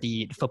for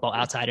the Football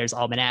Outsiders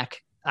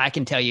Almanac, I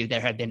can tell you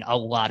there have been a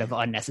lot of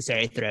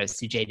unnecessary throws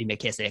to J.D.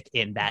 McKissic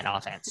in that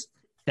offense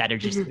that are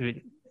just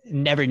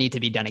never need to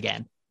be done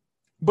again.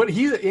 But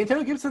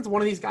Antonio Gibson's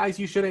one of these guys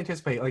you should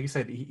anticipate. Like you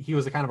said, he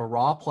was a kind of a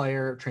raw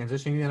player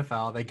transitioning to the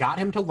NFL. They got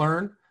him to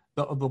learn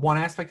the one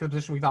aspect of the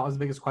position we thought was the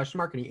biggest question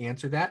mark, and he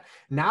answered that.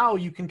 Now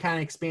you can kind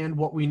of expand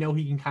what we know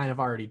he can kind of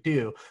already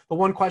do. The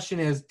one question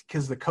is,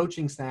 because the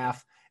coaching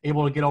staff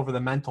able to get over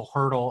the mental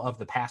hurdle of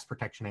the pass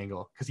protection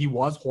angle, because he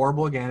was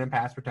horrible again in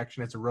pass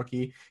protection as a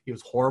rookie. He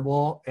was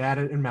horrible at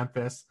it in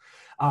Memphis.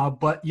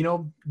 But,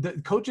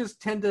 the coaches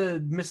tend to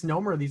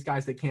misnomer these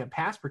guys that can't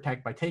pass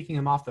protect by taking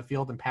them off the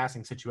field in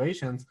passing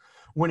situations,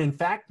 when in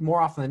fact, more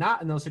often than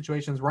not in those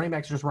situations, running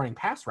backs are just running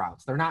pass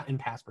routes. They're not in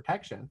pass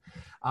protection.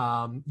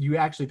 You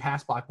actually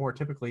pass block more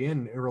typically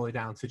in early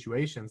down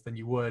situations than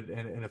you would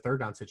in a third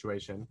down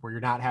situation where you're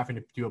not having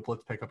to do a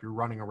blitz pickup. You're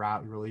running a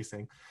route, you're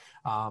releasing.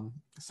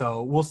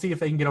 So we'll see if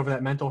they can get over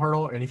that mental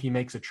hurdle and if he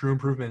makes a true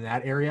improvement in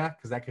that area,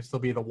 because that could still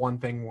be the one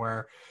thing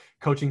where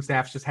coaching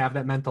staffs just have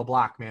that mental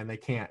block, man. They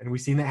can't. And we've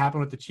seen that happen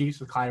with the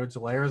Chiefs with Clyde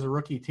Edwards-Helaire as a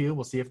rookie too.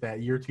 We'll see if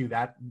that year 2,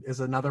 that is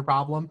another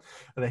problem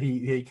that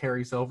he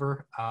carries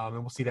over. And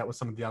we'll see that with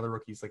some of the other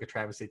rookies like a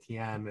Travis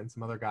Etienne and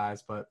some other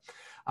guys. But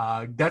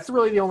that's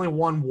really the only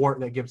one wart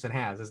that Gibson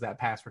has is that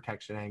pass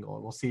protection angle.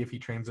 And we'll see if he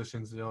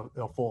transitions to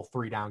a full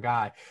 3-down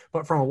guy.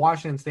 But from a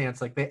Washington stance,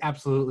 like they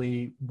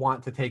absolutely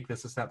want to take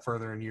this a step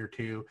further in year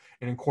 2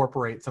 and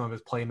incorporate some of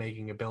his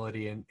playmaking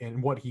ability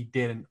and what he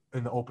did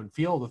in the open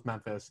field with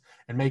Memphis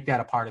and make that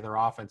a part of their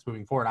offense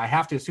moving forward. I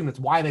have to assume that's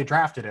why they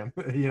drafted him,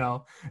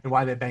 and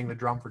why they banged the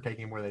drum for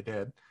taking him where they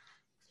did.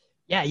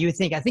 Yeah, you would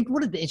think. I think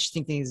one of the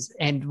interesting things,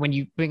 and when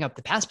you bring up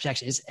the pass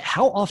protection, is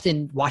how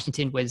often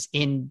Washington was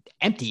in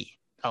empty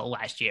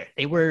last year.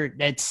 They were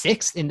at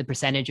 6th in the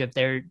percentage of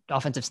their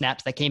offensive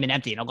snaps that came in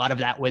empty. And a lot of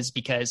that was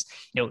because,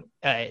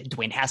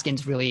 Dwayne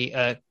Haskins really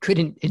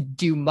couldn't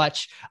do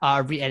much.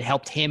 It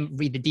helped him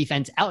read the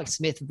defense. Alex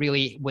Smith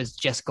really was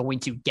just going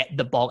to get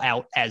the ball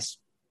out as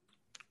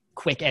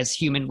quick as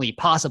humanly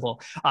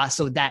possible.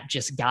 So that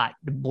just got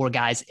more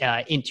guys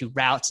into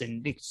routes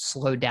and it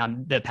slowed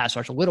down the pass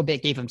rush a little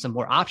bit, gave him some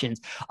more options.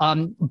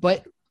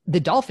 But the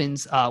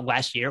Dolphins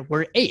last year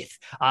were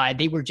 8th.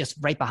 They were just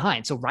right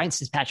behind. So Ryan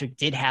Fitzpatrick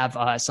did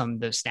have some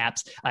of those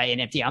snaps in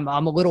empty. I'm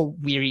a little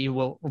weary.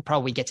 We'll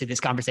probably get to this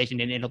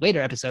conversation in a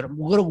later episode. I'm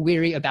a little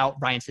weary about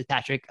Ryan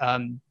Fitzpatrick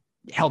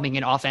helming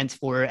an offense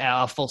for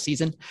a full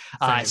season.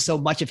 So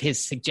much of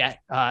his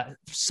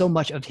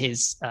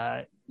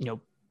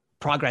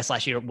progress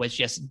last year was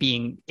just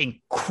being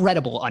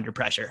incredible under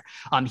pressure.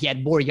 He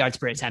had more yards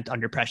per attempt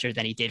under pressure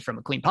than he did from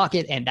a clean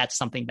pocket, and that's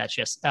something that's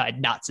just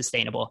not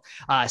sustainable.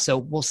 So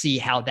we'll see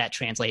how that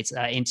translates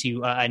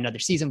into another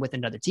season with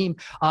another team.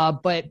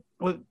 But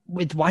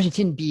with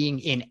Washington being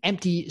in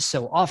empty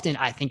so often,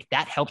 I think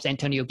that helps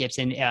Antonio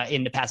Gibson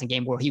in the passing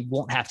game where he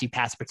won't have to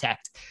pass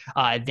protect.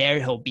 There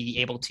he'll be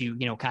able to,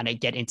 kind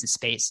of get into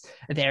space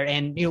there.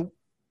 And,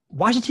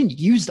 Washington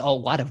used a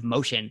lot of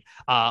motion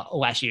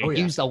last year.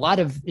 Used a lot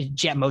of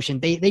jet motion.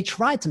 They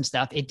tried some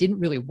stuff. It didn't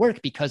really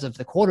work because of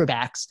the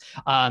quarterbacks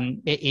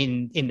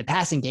in the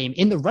passing game.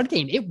 In the run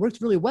game, it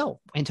worked really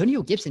well.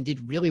 Antonio Gibson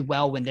did really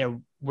well when they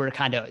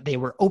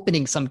were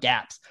opening some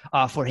gaps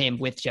for him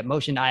with jet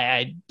motion.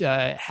 I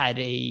had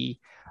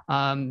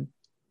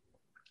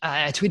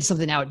I tweeted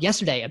something out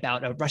yesterday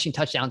about rushing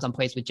touchdowns on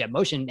plays with jet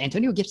motion.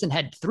 Antonio Gibson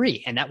had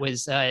 3, and that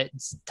was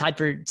tied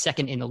for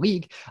second in the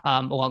league,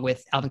 along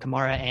with Alvin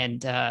Kamara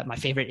and my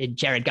favorite,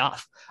 Jared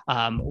Goff,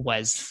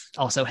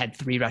 also had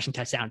 3 rushing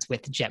touchdowns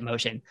with jet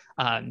motion,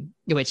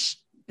 which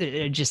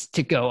just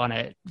to go on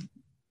a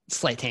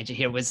slight tangent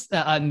here was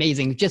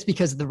amazing just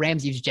because the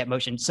Rams used jet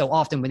motion so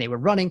often when they were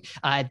running.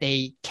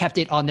 They kept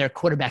it on their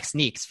quarterback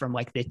sneaks from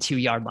like the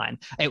 2-yard line.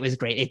 It was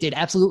great. It did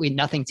absolutely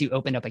nothing to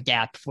open up a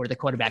gap for the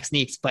quarterback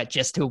sneaks, but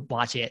just to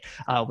watch it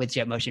with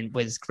jet motion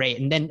was great.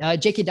 And then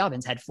J.K.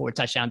 Dobbins had 4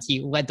 touchdowns.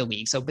 He led the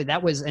league. But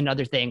that was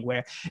another thing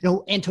where,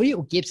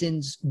 Antonio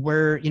Gibson's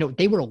were,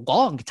 they were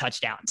long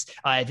touchdowns.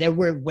 They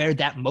were where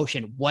that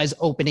motion was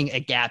opening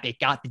a gap. It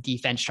got the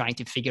defense trying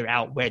to figure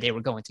out where they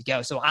were going to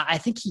go. So I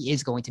think he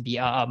is going to be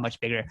much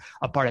bigger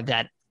a part of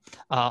that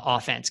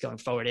offense going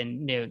forward.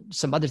 And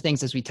some other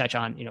things as we touch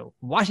on,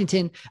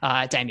 Washington,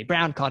 Dyami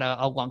Brown caught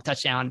a long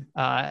touchdown.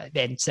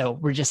 And so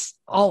we're just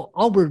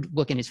all we're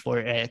looking is for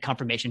a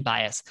confirmation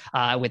bias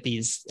with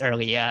these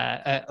early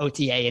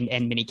OTA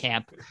and mini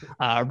camp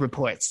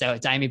reports. So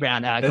Dyami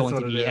Brown going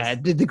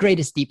to be the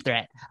greatest deep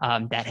threat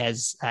that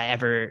has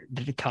ever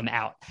come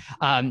out.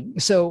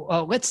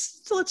 So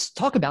let's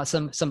talk about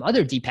some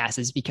other deep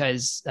passes,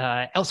 because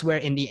elsewhere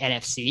in the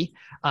NFC,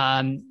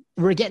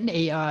 we're getting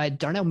a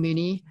Darnell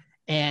Mooney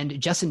and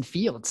Justin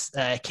Fields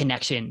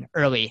connection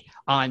early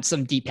on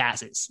some deep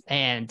passes.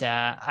 And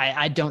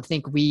I don't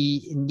think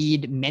we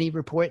need many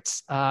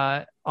reports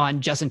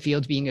on Justin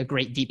Fields being a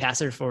great deep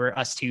passer for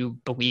us to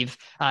believe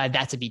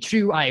that to be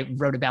true. I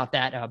wrote about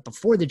that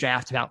before the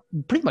draft, about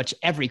pretty much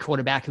every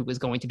quarterback who was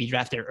going to be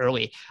drafted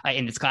early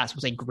in this class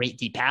was a great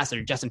deep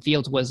passer. Justin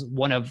Fields was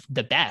one of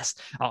the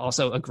best,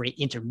 also a great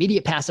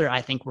intermediate passer.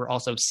 I think we're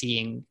also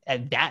seeing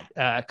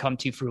that come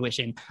to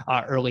fruition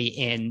early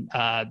in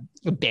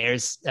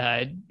Bears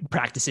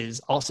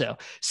practices also.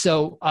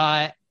 So,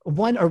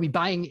 one, are we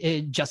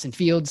buying Justin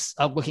Fields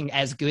looking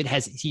as good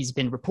as he's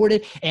been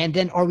reported? And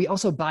then are we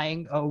also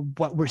buying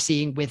what we're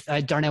seeing with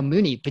Darnell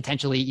Mooney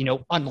potentially,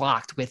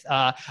 unlocked with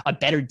a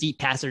better deep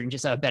passer and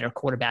just a better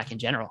quarterback in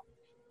general?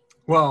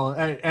 Well,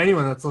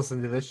 anyone that's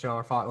listened to this show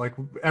or thought, like,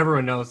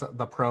 everyone knows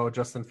the pro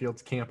Justin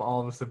Fields camp all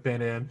of us have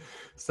been in.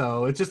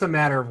 So it's just a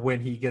matter of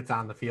when he gets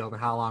on the field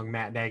and how long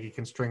Matt Nagy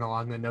can string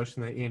along the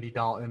notion that Andy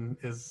Dalton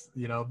is,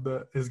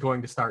 is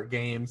going to start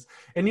games.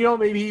 And,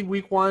 maybe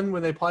week 1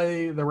 when they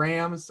play the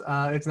Rams,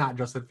 it's not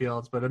Justin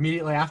Fields, but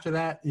immediately after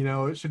that,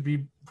 it should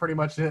be pretty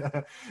much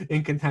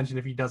in contention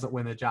if he doesn't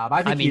win the job.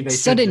 I mean,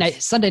 Sunday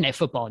night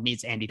football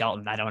needs Andy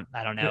Dalton. I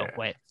don't know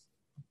what.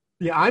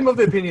 Yeah, I'm of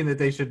the opinion that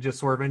they should just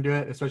swerve into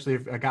it, especially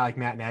if a guy like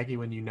Matt Nagy,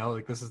 when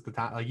this is the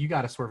time, like, you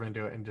got to swerve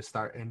into it and just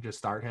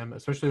start him,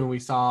 especially when we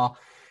saw,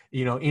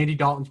 Andy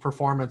Dalton's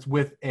performance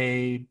with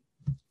a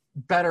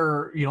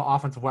better,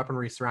 offensive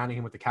weaponry surrounding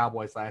him with the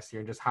Cowboys last year,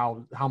 and just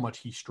how much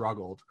he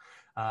struggled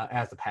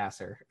as a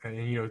passer,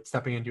 and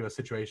stepping into a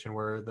situation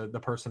where the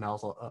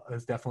personnel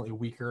is definitely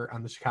weaker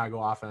on the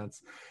Chicago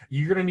offense.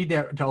 You're going to need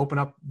to open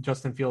up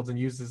Justin Fields and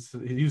use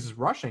his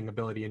rushing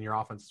ability in your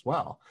offense as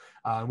well.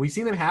 We've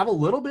seen them have a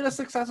little bit of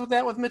success with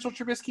that with Mitchell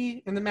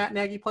Trubisky in the Matt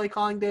Nagy play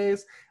calling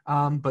days,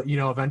 but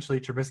eventually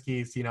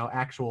Trubisky's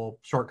actual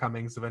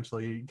shortcomings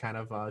eventually kind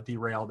of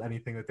derailed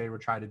anything that they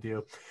would try to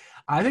do.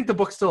 I think the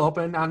book's still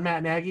open on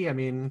Matt Nagy. I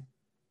mean,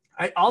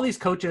 all these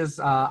coaches,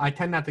 I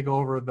tend not to go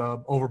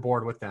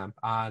overboard with them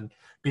on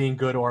being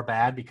good or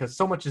bad, because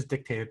so much is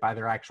dictated by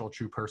their actual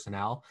true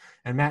personnel.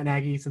 And Matt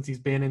Nagy, since he's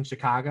been in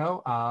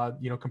Chicago,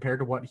 compared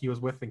to what he was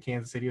with in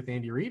Kansas City with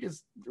Andy Reid,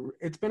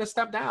 it's been a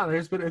step down.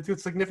 It's a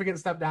significant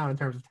step down in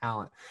terms of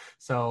talent.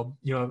 So,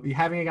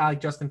 having a guy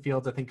like Justin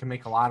Fields, I think, can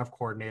make a lot of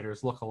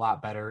coordinators look a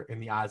lot better in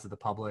the eyes of the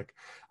public.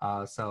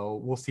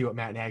 So we'll see what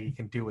Matt Nagy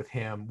can do with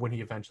him when he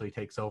eventually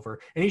takes over.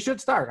 And he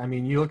should start. I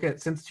mean, you look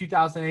at since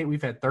 2008,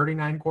 we've had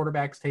 39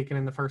 quarterbacks taken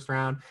in the first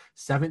round.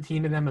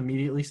 17 of them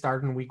immediately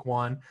started in week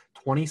 1.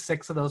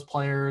 26 of those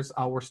players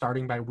were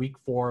starting by week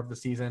 4 of the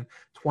season.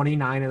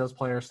 29 of those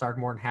players started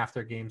more than half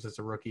their games as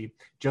a rookie.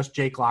 Just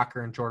Jake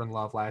Locker and Jordan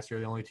Love last year,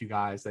 the only 2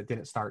 guys that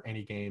didn't start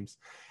any games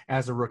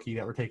as a rookie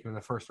that were taken in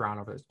the first round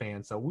of this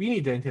span. So we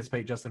need to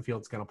anticipate Justin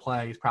Fields is going to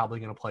play. He's probably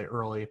going to play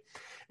early.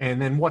 And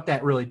then what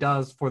that really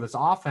does for this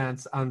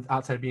offense,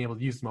 outside of being able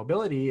to use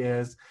mobility,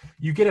 is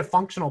you get a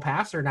functional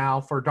passer now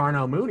for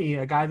Darnell Mooney,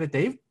 a guy that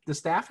the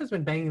staff has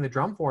been banging the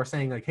drum for,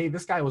 saying like, hey,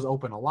 this guy was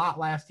open a lot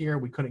last year.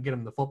 We couldn't get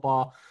him the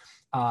football.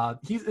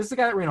 This is a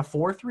guy that ran a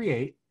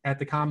 4.38 at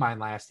the combine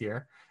last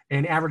year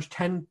and averaged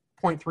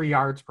 10.3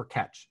 yards per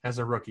catch as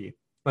a rookie.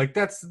 Like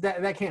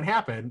that can't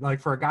happen. Like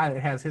for a guy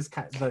that has his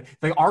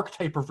the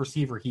archetype of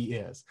receiver he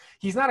is.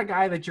 He's not a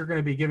guy that you're going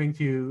to be giving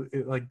to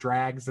like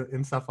drags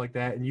and stuff like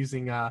that and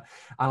using on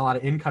a lot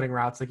of in-cutting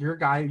routes. Like you're a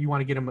guy, you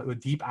want to get him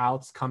with deep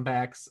outs,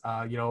 comebacks,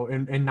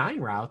 and 9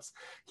 routes.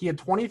 He had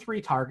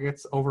 23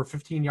 targets over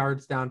 15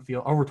 yards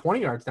downfield, over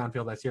 20 yards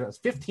downfield this year. That's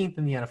 15th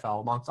in the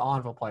NFL amongst all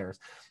NFL players.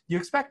 You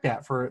expect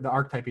that for the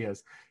archetype he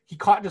is. He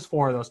caught just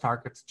 4 of those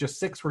targets. Just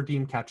 6 were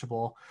deemed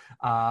catchable.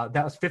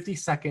 That was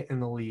 52nd in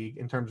the league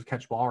in terms of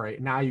catch ball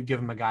rate. Now you give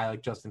him a guy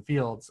like Justin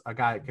Fields, a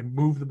guy that can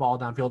move the ball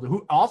downfield,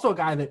 who also a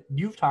guy that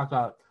you've talked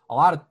about a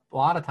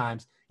lot of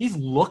times. He's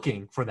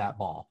looking for that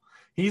ball.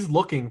 He's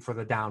looking for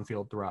the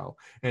downfield throw.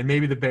 And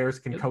maybe the Bears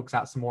can coax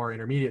out some more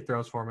intermediate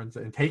throws for him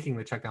and taking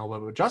the check down a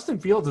little bit. But Justin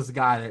Fields is a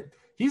guy that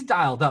he's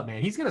dialed up,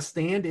 man. He's going to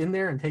stand in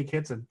there and take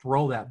hits and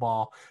throw that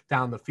ball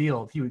down the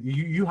field.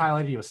 You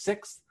highlighted he was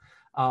 6th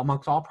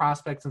amongst all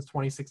prospects since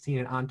 2016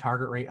 and on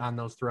target rate on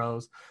those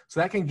throws.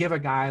 So that can give a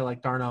guy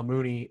like Darnell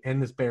Mooney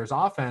in this Bears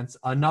offense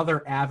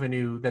another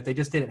avenue that they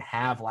just didn't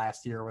have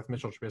last year with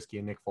Mitchell Trubisky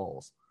and Nick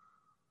Foles.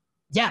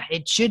 Yeah,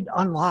 it should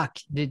unlock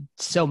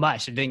so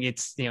much. I think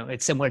it's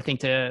it's similar thing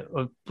to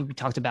what we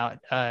talked about,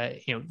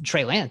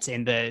 Trey Lance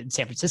in the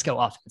San Francisco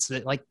offense.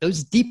 Like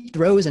those deep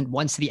throws and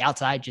ones to the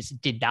outside just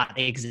did not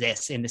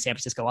exist in the San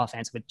Francisco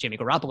offense with Jimmy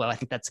Garoppolo. I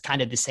think that's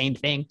kind of the same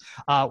thing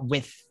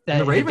with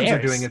the Ravens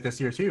are doing it this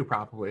year too,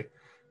 probably.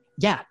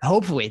 Yeah,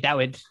 hopefully that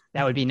would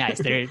be nice.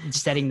 They're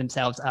setting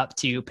themselves up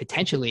to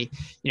potentially,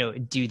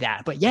 do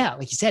that. But yeah,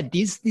 like you said,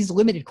 these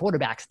limited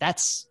quarterbacks,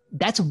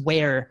 that's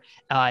where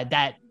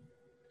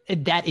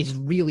that is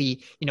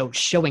really,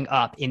 showing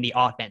up in the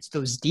offense,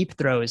 those deep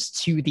throws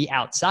to the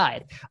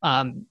outside.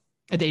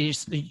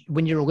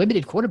 When you're a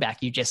limited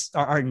quarterback, you just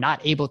are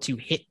not able to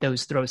hit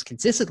those throws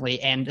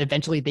consistently. And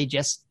eventually they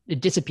just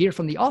disappear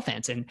from the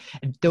offense. And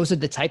those are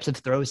the types of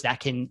throws that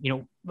can,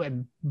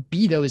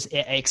 be those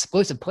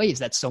explosive plays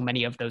that so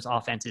many of those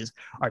offenses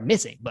are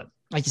missing. But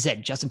like you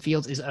said, Justin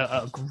Fields is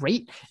a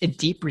great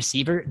deep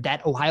receiver.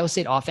 That Ohio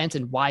State offense,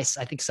 and why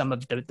I think some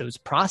of those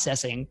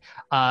processing,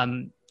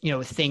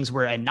 things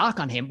were a knock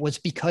on him, was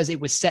because it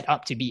was set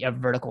up to be a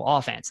vertical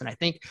offense. And I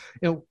think,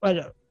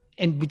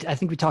 I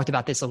think we talked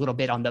about this a little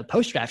bit on the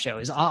post-draft show,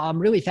 is I'm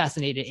really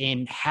fascinated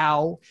in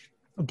how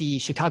the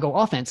Chicago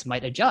offense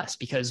might adjust,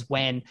 because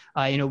when,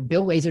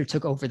 Bill Lazor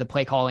took over the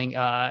play calling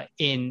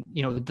in,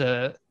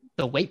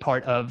 the late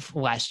part of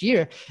last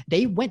year,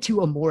 they went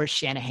to a more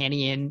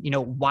Shanahanian,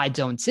 wide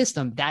zone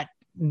system that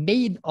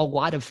made a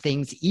lot of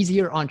things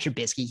easier on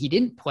Trubisky. He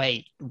didn't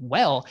play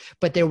well,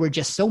 but there were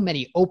just so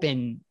many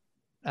open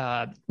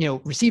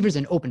receivers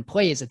and open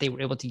plays that they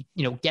were able to,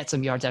 get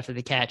some yards after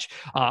the catch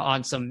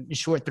on some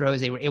short throws.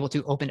 They were able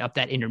to open up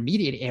that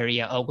intermediate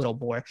area a little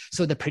more.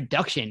 So the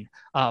production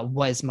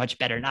was much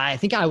better. And I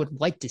think I would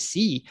like to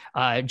see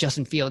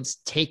Justin Fields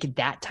take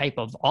that type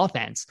of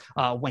offense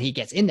when he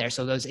gets in there.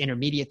 So those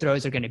intermediate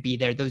throws are going to be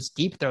there. Those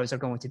deep throws are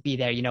going to be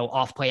there,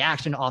 off play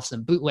action, off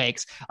some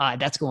bootlegs.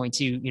 That's going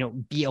to,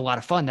 be a lot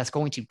of fun. That's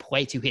going to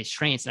play to his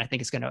strengths. And I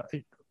think it's going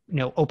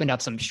to, open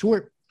up some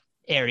short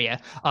area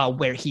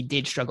where he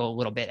did struggle a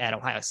little bit at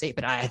Ohio State,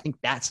 but I think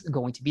that's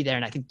going to be there.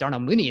 And I think Darnell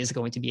Mooney is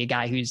going to be a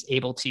guy who's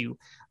able to,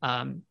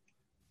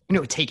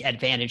 take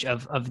advantage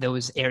of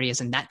those areas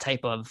and that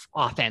type of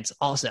offense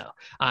also,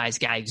 as a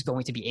guy who's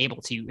going to be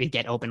able to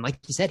get open. Like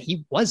you said,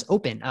 he was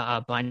open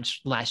a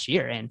bunch last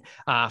year. And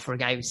for a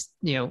guy who's,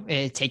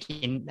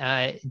 taking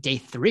day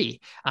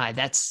 3,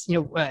 that's,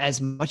 as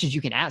much as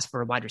you can ask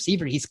for a wide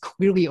receiver. He's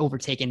clearly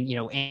overtaken,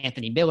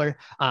 Anthony Miller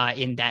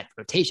in that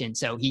rotation.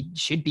 So he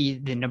should be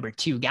the number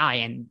 2 guy.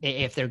 And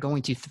if they're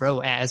going to throw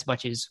as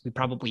much as we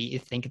probably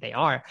think they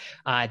are,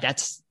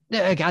 that's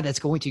a guy that's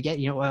going to get,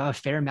 a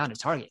fair amount of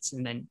targets.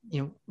 And then,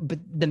 but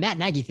the Matt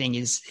Nagy thing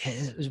is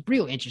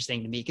real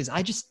interesting to me, because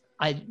I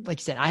like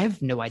you said, I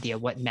have no idea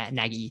what Matt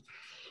Nagy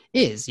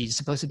is. He's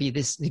supposed to be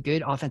this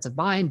good offensive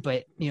mind,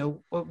 but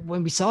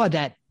when we saw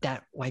that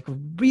like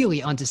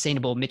really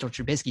unsustainable Mitchell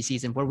Trubisky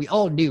season, where we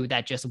all knew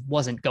that just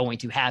wasn't going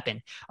to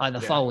happen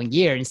following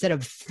year, instead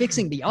of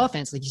fixing the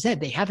offense, like you said,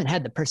 they haven't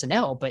had the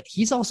personnel, but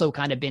he's also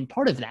kind of been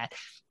part of that.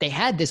 They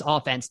had this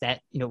offense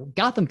that,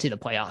 got them to the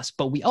playoffs,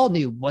 but we all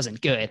knew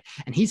wasn't good.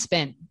 And he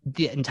spent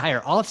the entire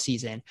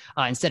offseason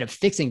instead of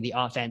fixing the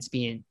offense,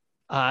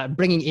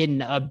 bringing in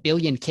 1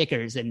 billion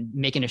kickers and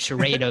making a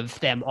charade of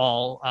them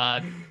all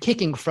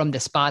kicking from the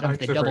spot of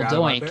the double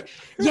doink.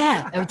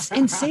 Yeah, it's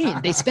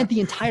insane. They spent the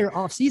entire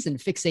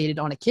offseason fixated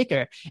on a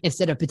kicker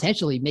instead of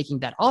potentially making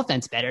that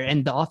offense better.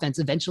 And the offense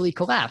eventually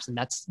collapsed, and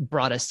that's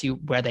brought us to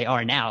where they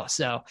are now.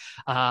 So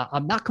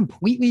I'm not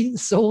completely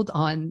sold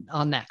on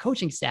that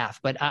coaching staff,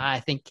 but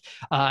I think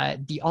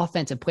the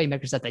offensive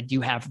playmakers that they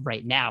do have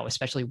right now,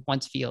 especially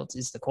once Fields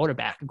is the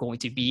quarterback, are going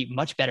to be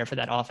much better for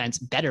that offense,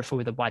 better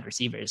for the wide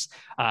receivers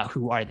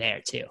who are there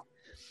too.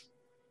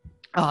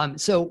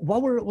 So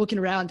while we're looking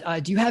around,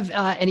 do you have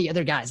any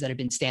other guys that have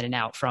been standing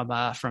out from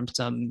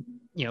some,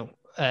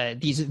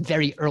 these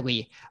very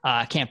early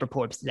camp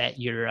reports that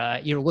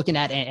you're looking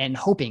at and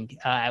hoping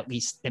at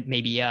least that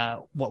maybe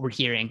what we're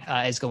hearing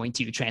is going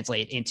to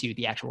translate into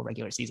the actual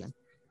regular season.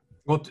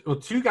 Well,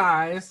 two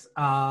guys.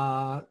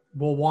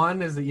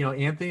 One is that,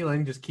 Anthony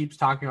Lynn just keeps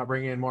talking about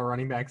bringing in more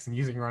running backs and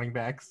using running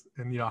backs,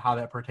 and how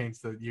that pertains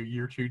to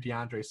year two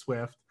DeAndre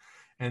Swift.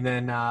 And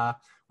then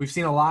we've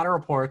seen a lot of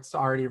reports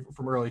already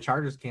from early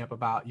Chargers camp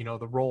about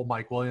the role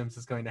Mike Williams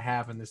is going to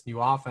have in this new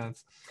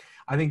offense.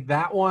 I think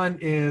that one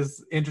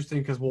is interesting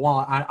because,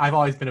 I've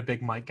always been a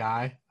big Mike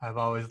guy. I've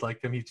always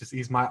liked him.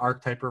 He's my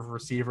archetype of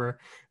receiver,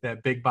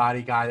 that big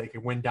body guy that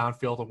can win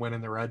downfield and win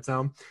in the red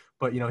zone.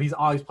 But, he's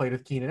always played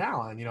with Keenan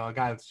Allen, a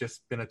guy that's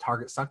just been a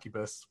target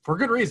succubus for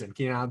good reason.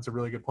 Keenan Allen's a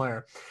really good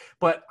player.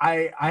 But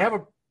I have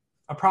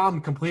a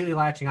problem completely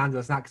latching onto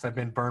this, not because I've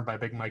been burned by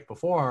Big Mike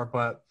before,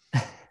 but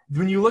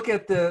when you look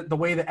at the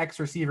way the X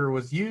receiver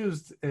was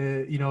used,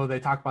 they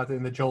talk about it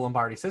in the Joe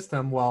Lombardi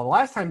system. Well, the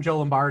last time Joe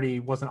Lombardi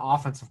was an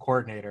offensive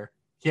coordinator,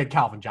 he had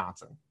Calvin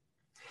Johnson.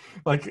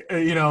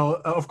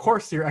 Of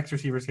course your X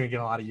receiver is going to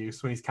get a lot of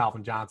use when he's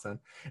Calvin Johnson.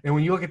 And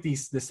when you look at the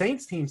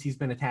Saints teams he's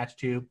been attached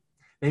to,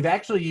 they've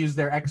actually used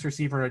their X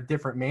receiver in a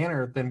different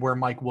manner than where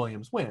Mike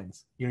Williams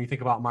wins. You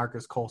think about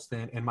Marcus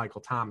Colston and Michael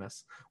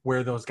Thomas,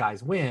 where those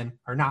guys win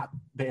are not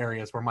the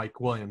areas where Mike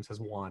Williams has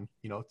won,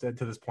 to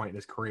this point in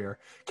his career.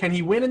 Can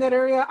he win in that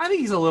area? I think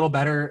he's a little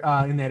better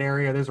in that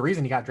area. There's a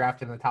reason he got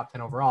drafted in the top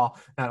 10 overall,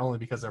 not only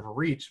because of a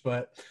reach,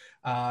 but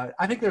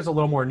I think there's a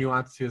little more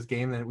nuance to his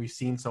game than we've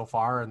seen so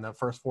far in the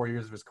first 4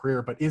 years of his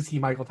career. But is he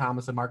Michael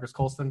Thomas and Marcus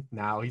Colston?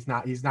 No, he's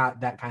not. He's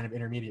not that kind of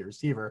intermediate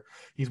receiver.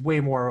 He's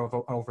way more of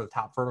an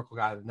over-the-top vertical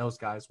guy than those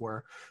guys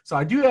were. So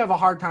I do have a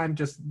hard time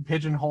just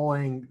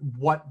pigeonholing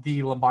what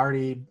the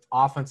Lombardi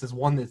offense is,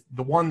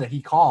 the one that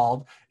he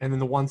called, and then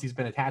the ones he's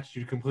been attached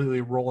to,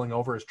 completely rolling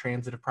over as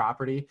transitive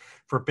property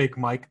for Big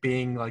Mike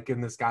being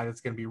in this guy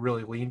that's going to be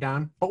really leaned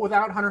on. But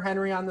without Hunter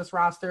Henry on this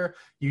roster,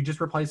 you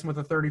just replace him with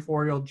a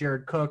 34-year-old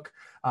Jared Cook.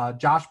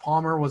 Josh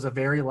Palmer was a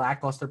very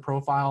lackluster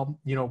profile,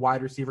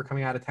 wide receiver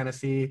coming out of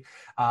Tennessee.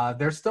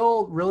 There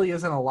still really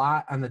isn't a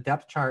lot on the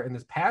depth chart in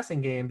this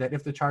passing game that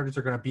if the Chargers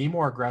are going to be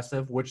more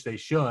aggressive, which they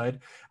should.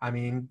 I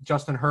mean,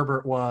 Justin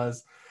Herbert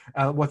was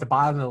with the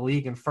bottom of the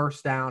league in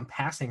first down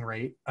passing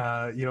rate,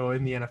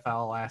 in the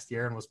NFL last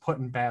year, and was put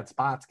in bad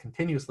spots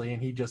continuously,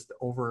 and he just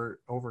over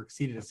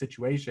exceeded a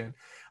situation.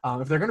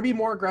 If they're going to be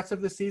more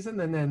aggressive this season,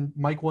 then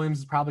Mike Williams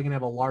is probably going to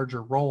have a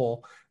larger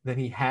role than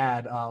he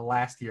had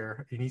last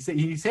year. And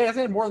he hasn't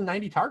had more than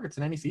 90 targets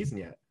in any season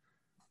yet.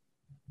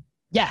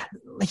 Yeah,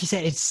 like you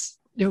said, it's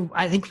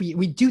I think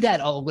we do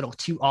that a little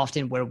too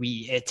often, where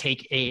we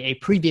take a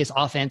previous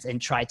offense and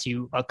try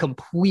to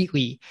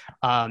completely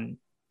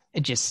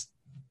just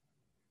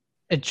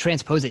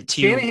transpose it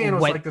to Shanahan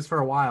was like this for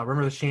a while.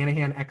 Remember the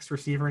Shanahan X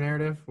receiver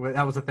narrative?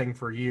 That was a thing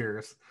for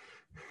years.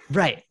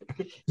 Right.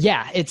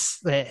 Yeah.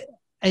 It's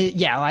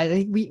I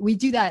think we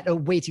do that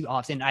way too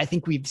often. I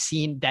think we've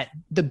seen that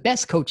the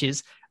best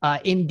coaches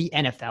in the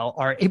NFL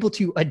are able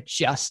to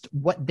adjust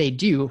what they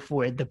do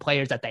for the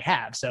players that they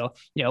have. So,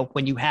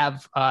 when you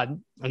have a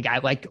guy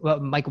like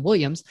Michael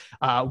Williams,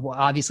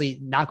 obviously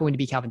not going to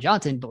be Calvin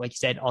Johnson, but like you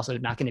said, also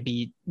not going to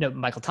be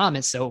Michael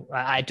Thomas. So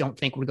I don't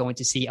think we're going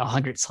to see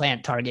 100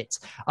 slant targets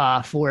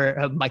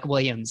for Michael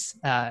Williams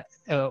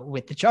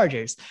with the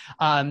Chargers.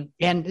 And,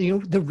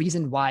 the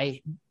reason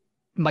why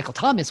Michael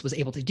Thomas was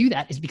able to do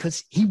that is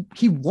because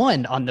he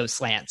won on those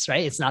slants,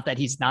 right? It's not that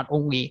he's not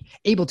only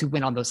able to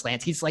win on those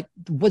slants, he's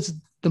was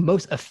the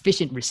most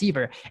efficient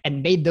receiver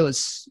and made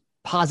those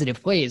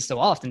positive plays so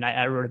often.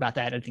 I wrote about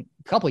that, I think,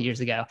 a couple of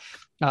years ago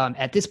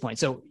at this point.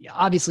 So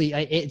obviously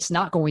it's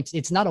not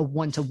a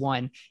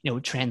one-to-one,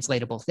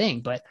 translatable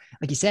thing. But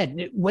like you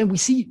said, when we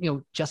see,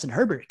 Justin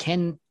Herbert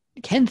can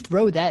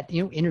throw that,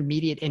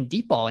 intermediate and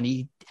deep ball, and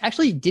he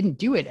actually didn't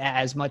do it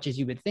as much as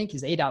you would think.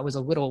 His ADOT was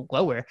a little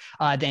lower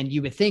than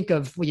you would think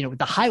of, the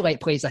highlight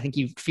plays. I think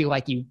you feel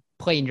like you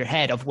play in your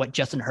head of what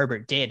Justin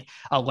Herbert did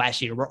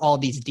last year, were all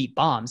these deep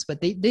bombs,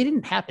 but they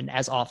didn't happen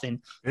as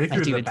often. They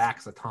threw the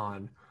backs a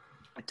ton.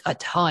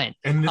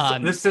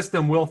 And this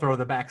system will throw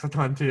the backs a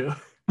ton too.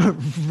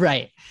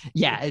 Right.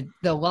 Yeah.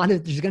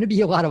 There's going to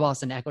be a lot of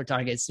Austin Eckler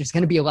targets. There's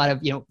going to be a lot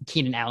of,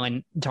 Keenan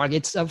Allen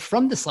targets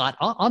from the slot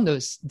on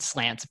those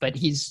slants, but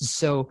he's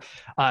so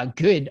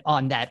good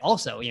on that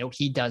also.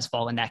 He does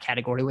fall in that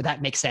category where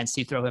that makes sense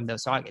to throw him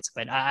those targets.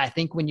 But I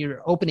think when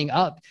you're opening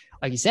up,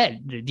 like you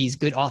said, these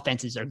good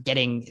offenses are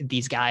getting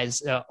these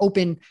guys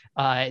open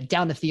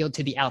down the field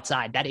to the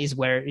outside. That is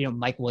where,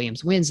 Mike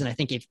Williams wins. And I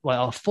think a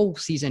full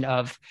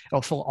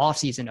off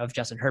season of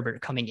Justin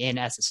Herbert coming in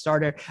as a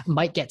starter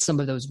might get some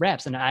of those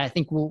reps. And I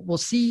think we'll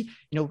see,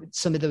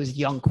 some of those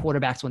young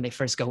quarterbacks when they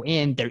first go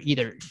in, they're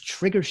either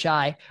trigger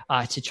shy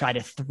to try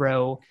to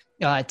throw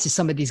to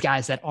some of these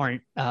guys that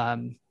aren't,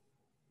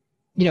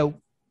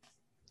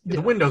 The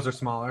windows are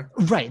smaller.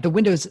 Right. The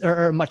windows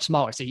are much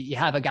smaller. So you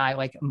have a guy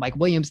like Mike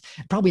Williams,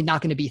 probably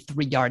not going to be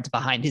 3 yards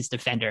behind his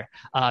defender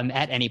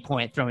at any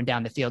point throwing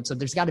down the field. So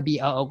there's got to be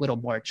a little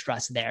more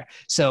trust there.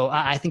 So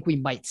I think we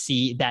might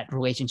see that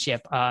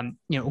relationship,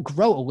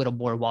 grow a little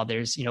more while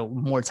there's,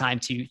 more time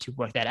to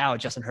work that out.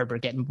 Justin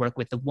Herbert getting work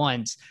with the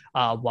ones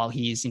while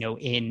he's,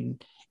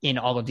 in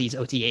all of these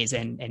OTAs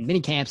and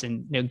mini camps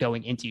and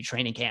going into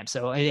training camp.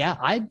 So yeah,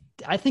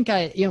 I think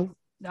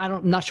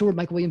I'm not sure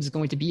Mike Williams is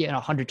going to be an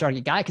 100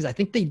 target guy, because I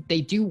think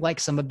they do like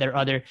some of their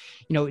other,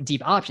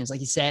 deep options. Like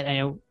you said, I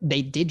know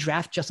they did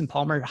draft Justin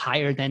Palmer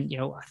higher than,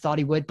 I thought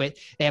he would, but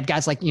they have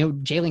guys like,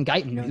 Jalen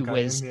Guyton, who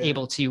was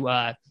able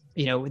to,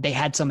 they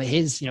had some of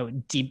his,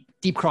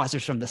 deep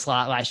crossers from the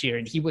slot last year,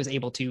 and he was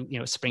able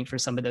to, spring for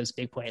some of those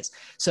big plays.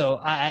 So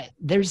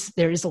there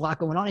is a lot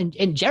going on.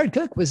 And Jared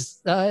Cook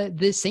was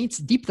the Saints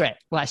deep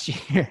threat last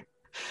year.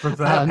 For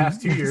the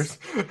past 2 years.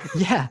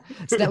 Yeah.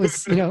 So that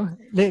was,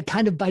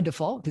 kind of by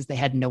default, because they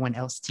had no one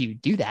else to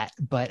do that.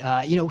 But,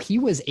 he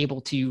was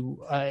able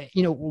to,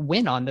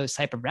 win on those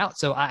type of routes.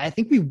 So I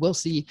think we will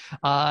see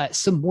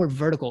some more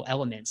vertical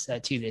elements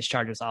to this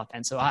Chargers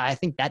offense. So I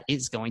think that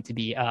is going to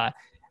be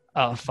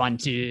fun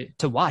to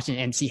watch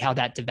and see how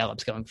that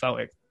develops going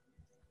forward.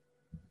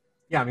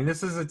 Yeah, I mean,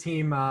 this is a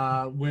team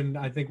when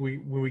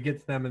we get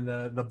to them in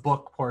the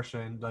book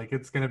portion, like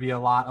it's going to be a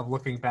lot of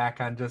looking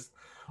back on just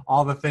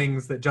all the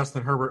things that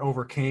Justin Herbert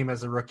overcame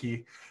as a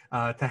rookie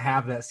to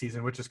have that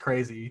season, which is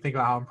crazy. You think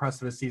about how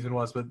impressive his season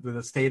was with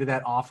the state of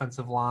that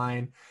offensive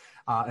line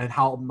and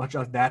how much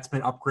of that's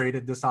been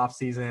upgraded this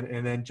offseason,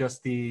 and then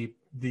just the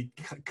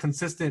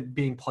consistent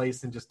being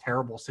placed in just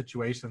terrible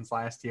situations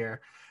last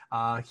year.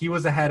 He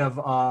was ahead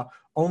of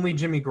only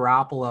Jimmy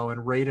Garoppolo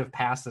in rate of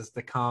passes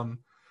to come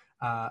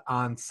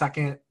on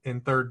second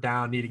and third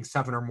down, needing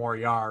 7 or more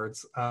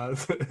yards in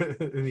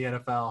the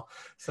NFL.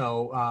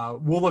 So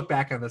we'll look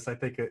back on this, I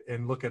think,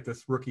 and look at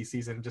this rookie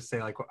season and just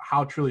say like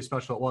how truly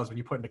special it was when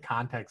you put into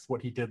context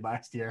what he did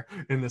last year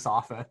in this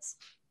offense.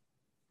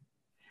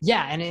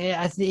 Yeah, and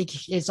I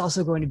think it's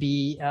also going to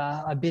be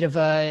a bit of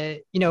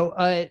a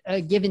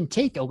give and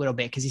take a little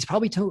bit, because he's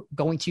probably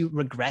going to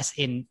regress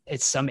in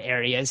some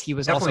areas. He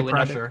was definitely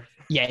also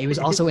he was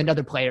also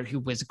another player who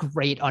was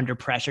great under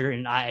pressure,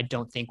 and I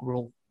don't think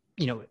we'll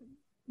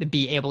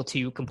be able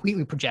to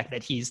completely project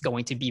that he's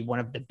going to be one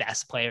of the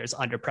best players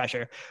under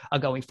pressure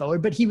going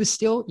forward. But he was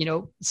still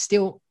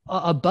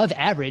above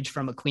average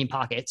from a clean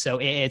pocket, so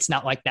it's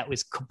not like that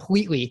was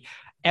completely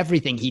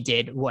everything he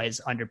did was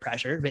under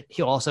pressure. But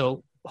he'll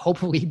also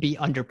hopefully be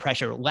under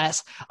pressure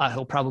less.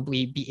 He'll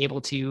probably be able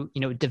to,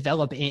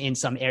 develop in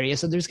some areas.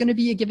 So there's going to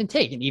be a give and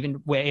take. And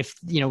even where if,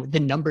 the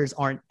numbers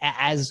aren't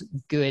as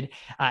good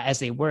as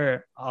they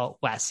were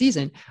last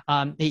season,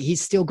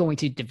 he's still going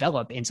to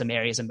develop in some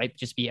areas and might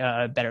just be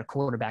a better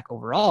quarterback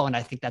overall. And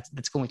I think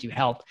that's going to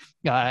help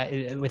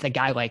with a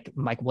guy like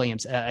Mike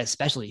Williams,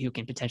 especially, who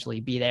can potentially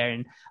be there.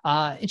 And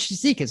interesting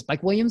to see, because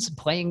Mike Williams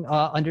playing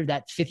under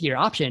that 5th-year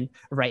option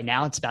right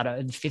now, it's about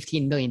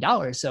 $15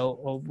 million.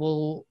 So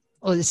we'll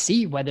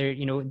see whether,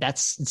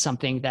 that's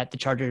something that the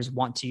Chargers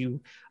want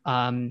to,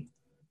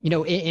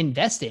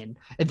 invest in.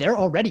 They're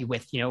already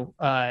with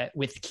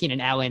Keenan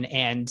Allen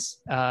and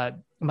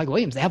Mike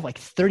Williams. They have like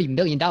 $30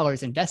 million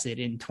invested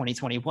in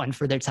 2021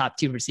 for their top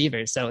 2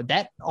 receivers. So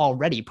that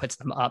already puts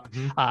them up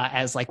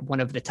as like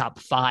one of the top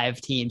 5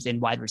 teams in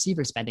wide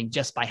receiver spending,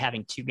 just by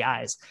having 2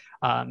 guys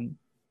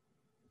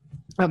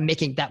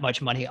making that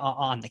much money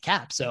on the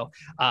cap. So,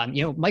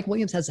 Mike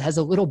Williams has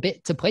a little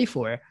bit to play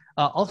for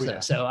also. Yeah.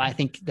 So I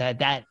think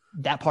that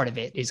part of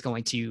it is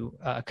going to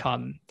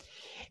come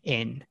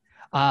in.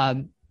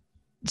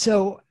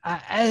 So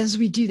as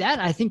we do that,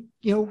 I think,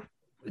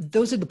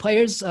 those are the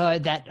players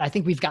that I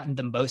think we've gotten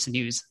the most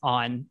news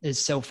on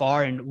so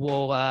far, and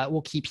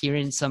we'll keep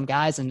hearing some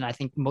guys. And I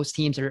think most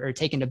teams are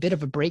taking a bit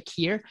of a break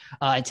here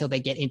until they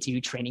get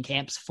into training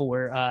camps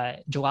for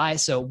July.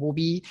 So we'll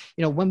be,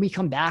 when we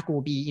come back,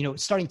 we'll be,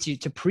 starting to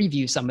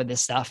preview some of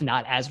this stuff,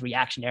 not as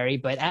reactionary,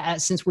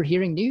 but since we're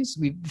hearing news,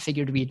 we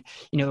figured we'd,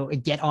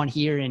 get on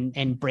here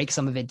and break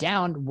some of it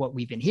down, what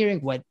we've been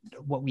hearing, what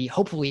we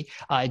hopefully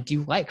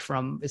do like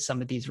from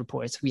some of these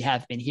reports we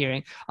have been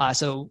hearing.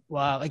 So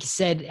like I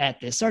said, at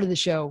the start of the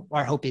show,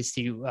 our hope is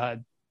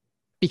to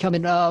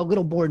becoming a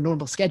little more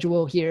normal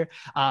schedule here.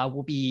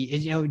 We'll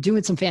be,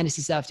 doing some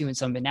fantasy stuff, doing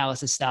some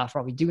analysis stuff,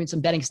 probably doing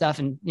some betting stuff.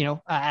 And,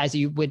 as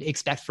you would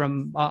expect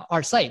from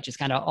our site, just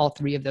kind of all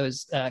 3 of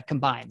those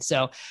combined.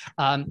 So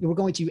we're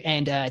going to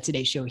end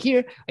today's show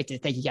here. I'd like to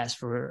thank you guys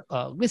for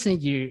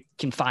listening. You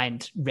can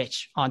find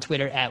Rich on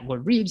Twitter at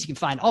Lord Reeves. You can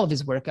find all of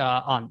his work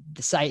on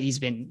the site. He's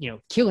been,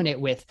 killing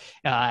it with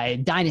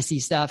dynasty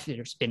stuff.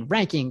 There's been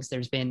rankings.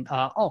 There's been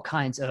all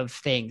kinds of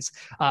things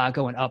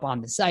going up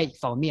on the site.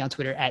 Follow me on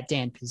Twitter at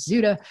Dan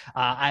Pizzuta.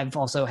 I've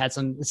also had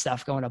some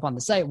stuff going up on the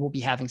site. We'll be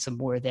having some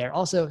more there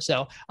also.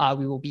 So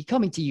we will be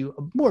coming to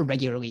you more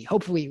regularly.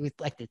 Hopefully, we'd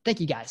like to thank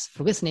you guys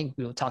for listening.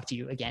 We will talk to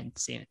you again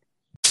soon.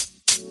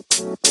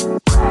 You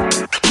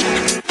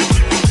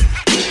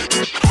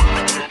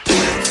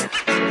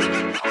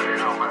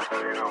know, man.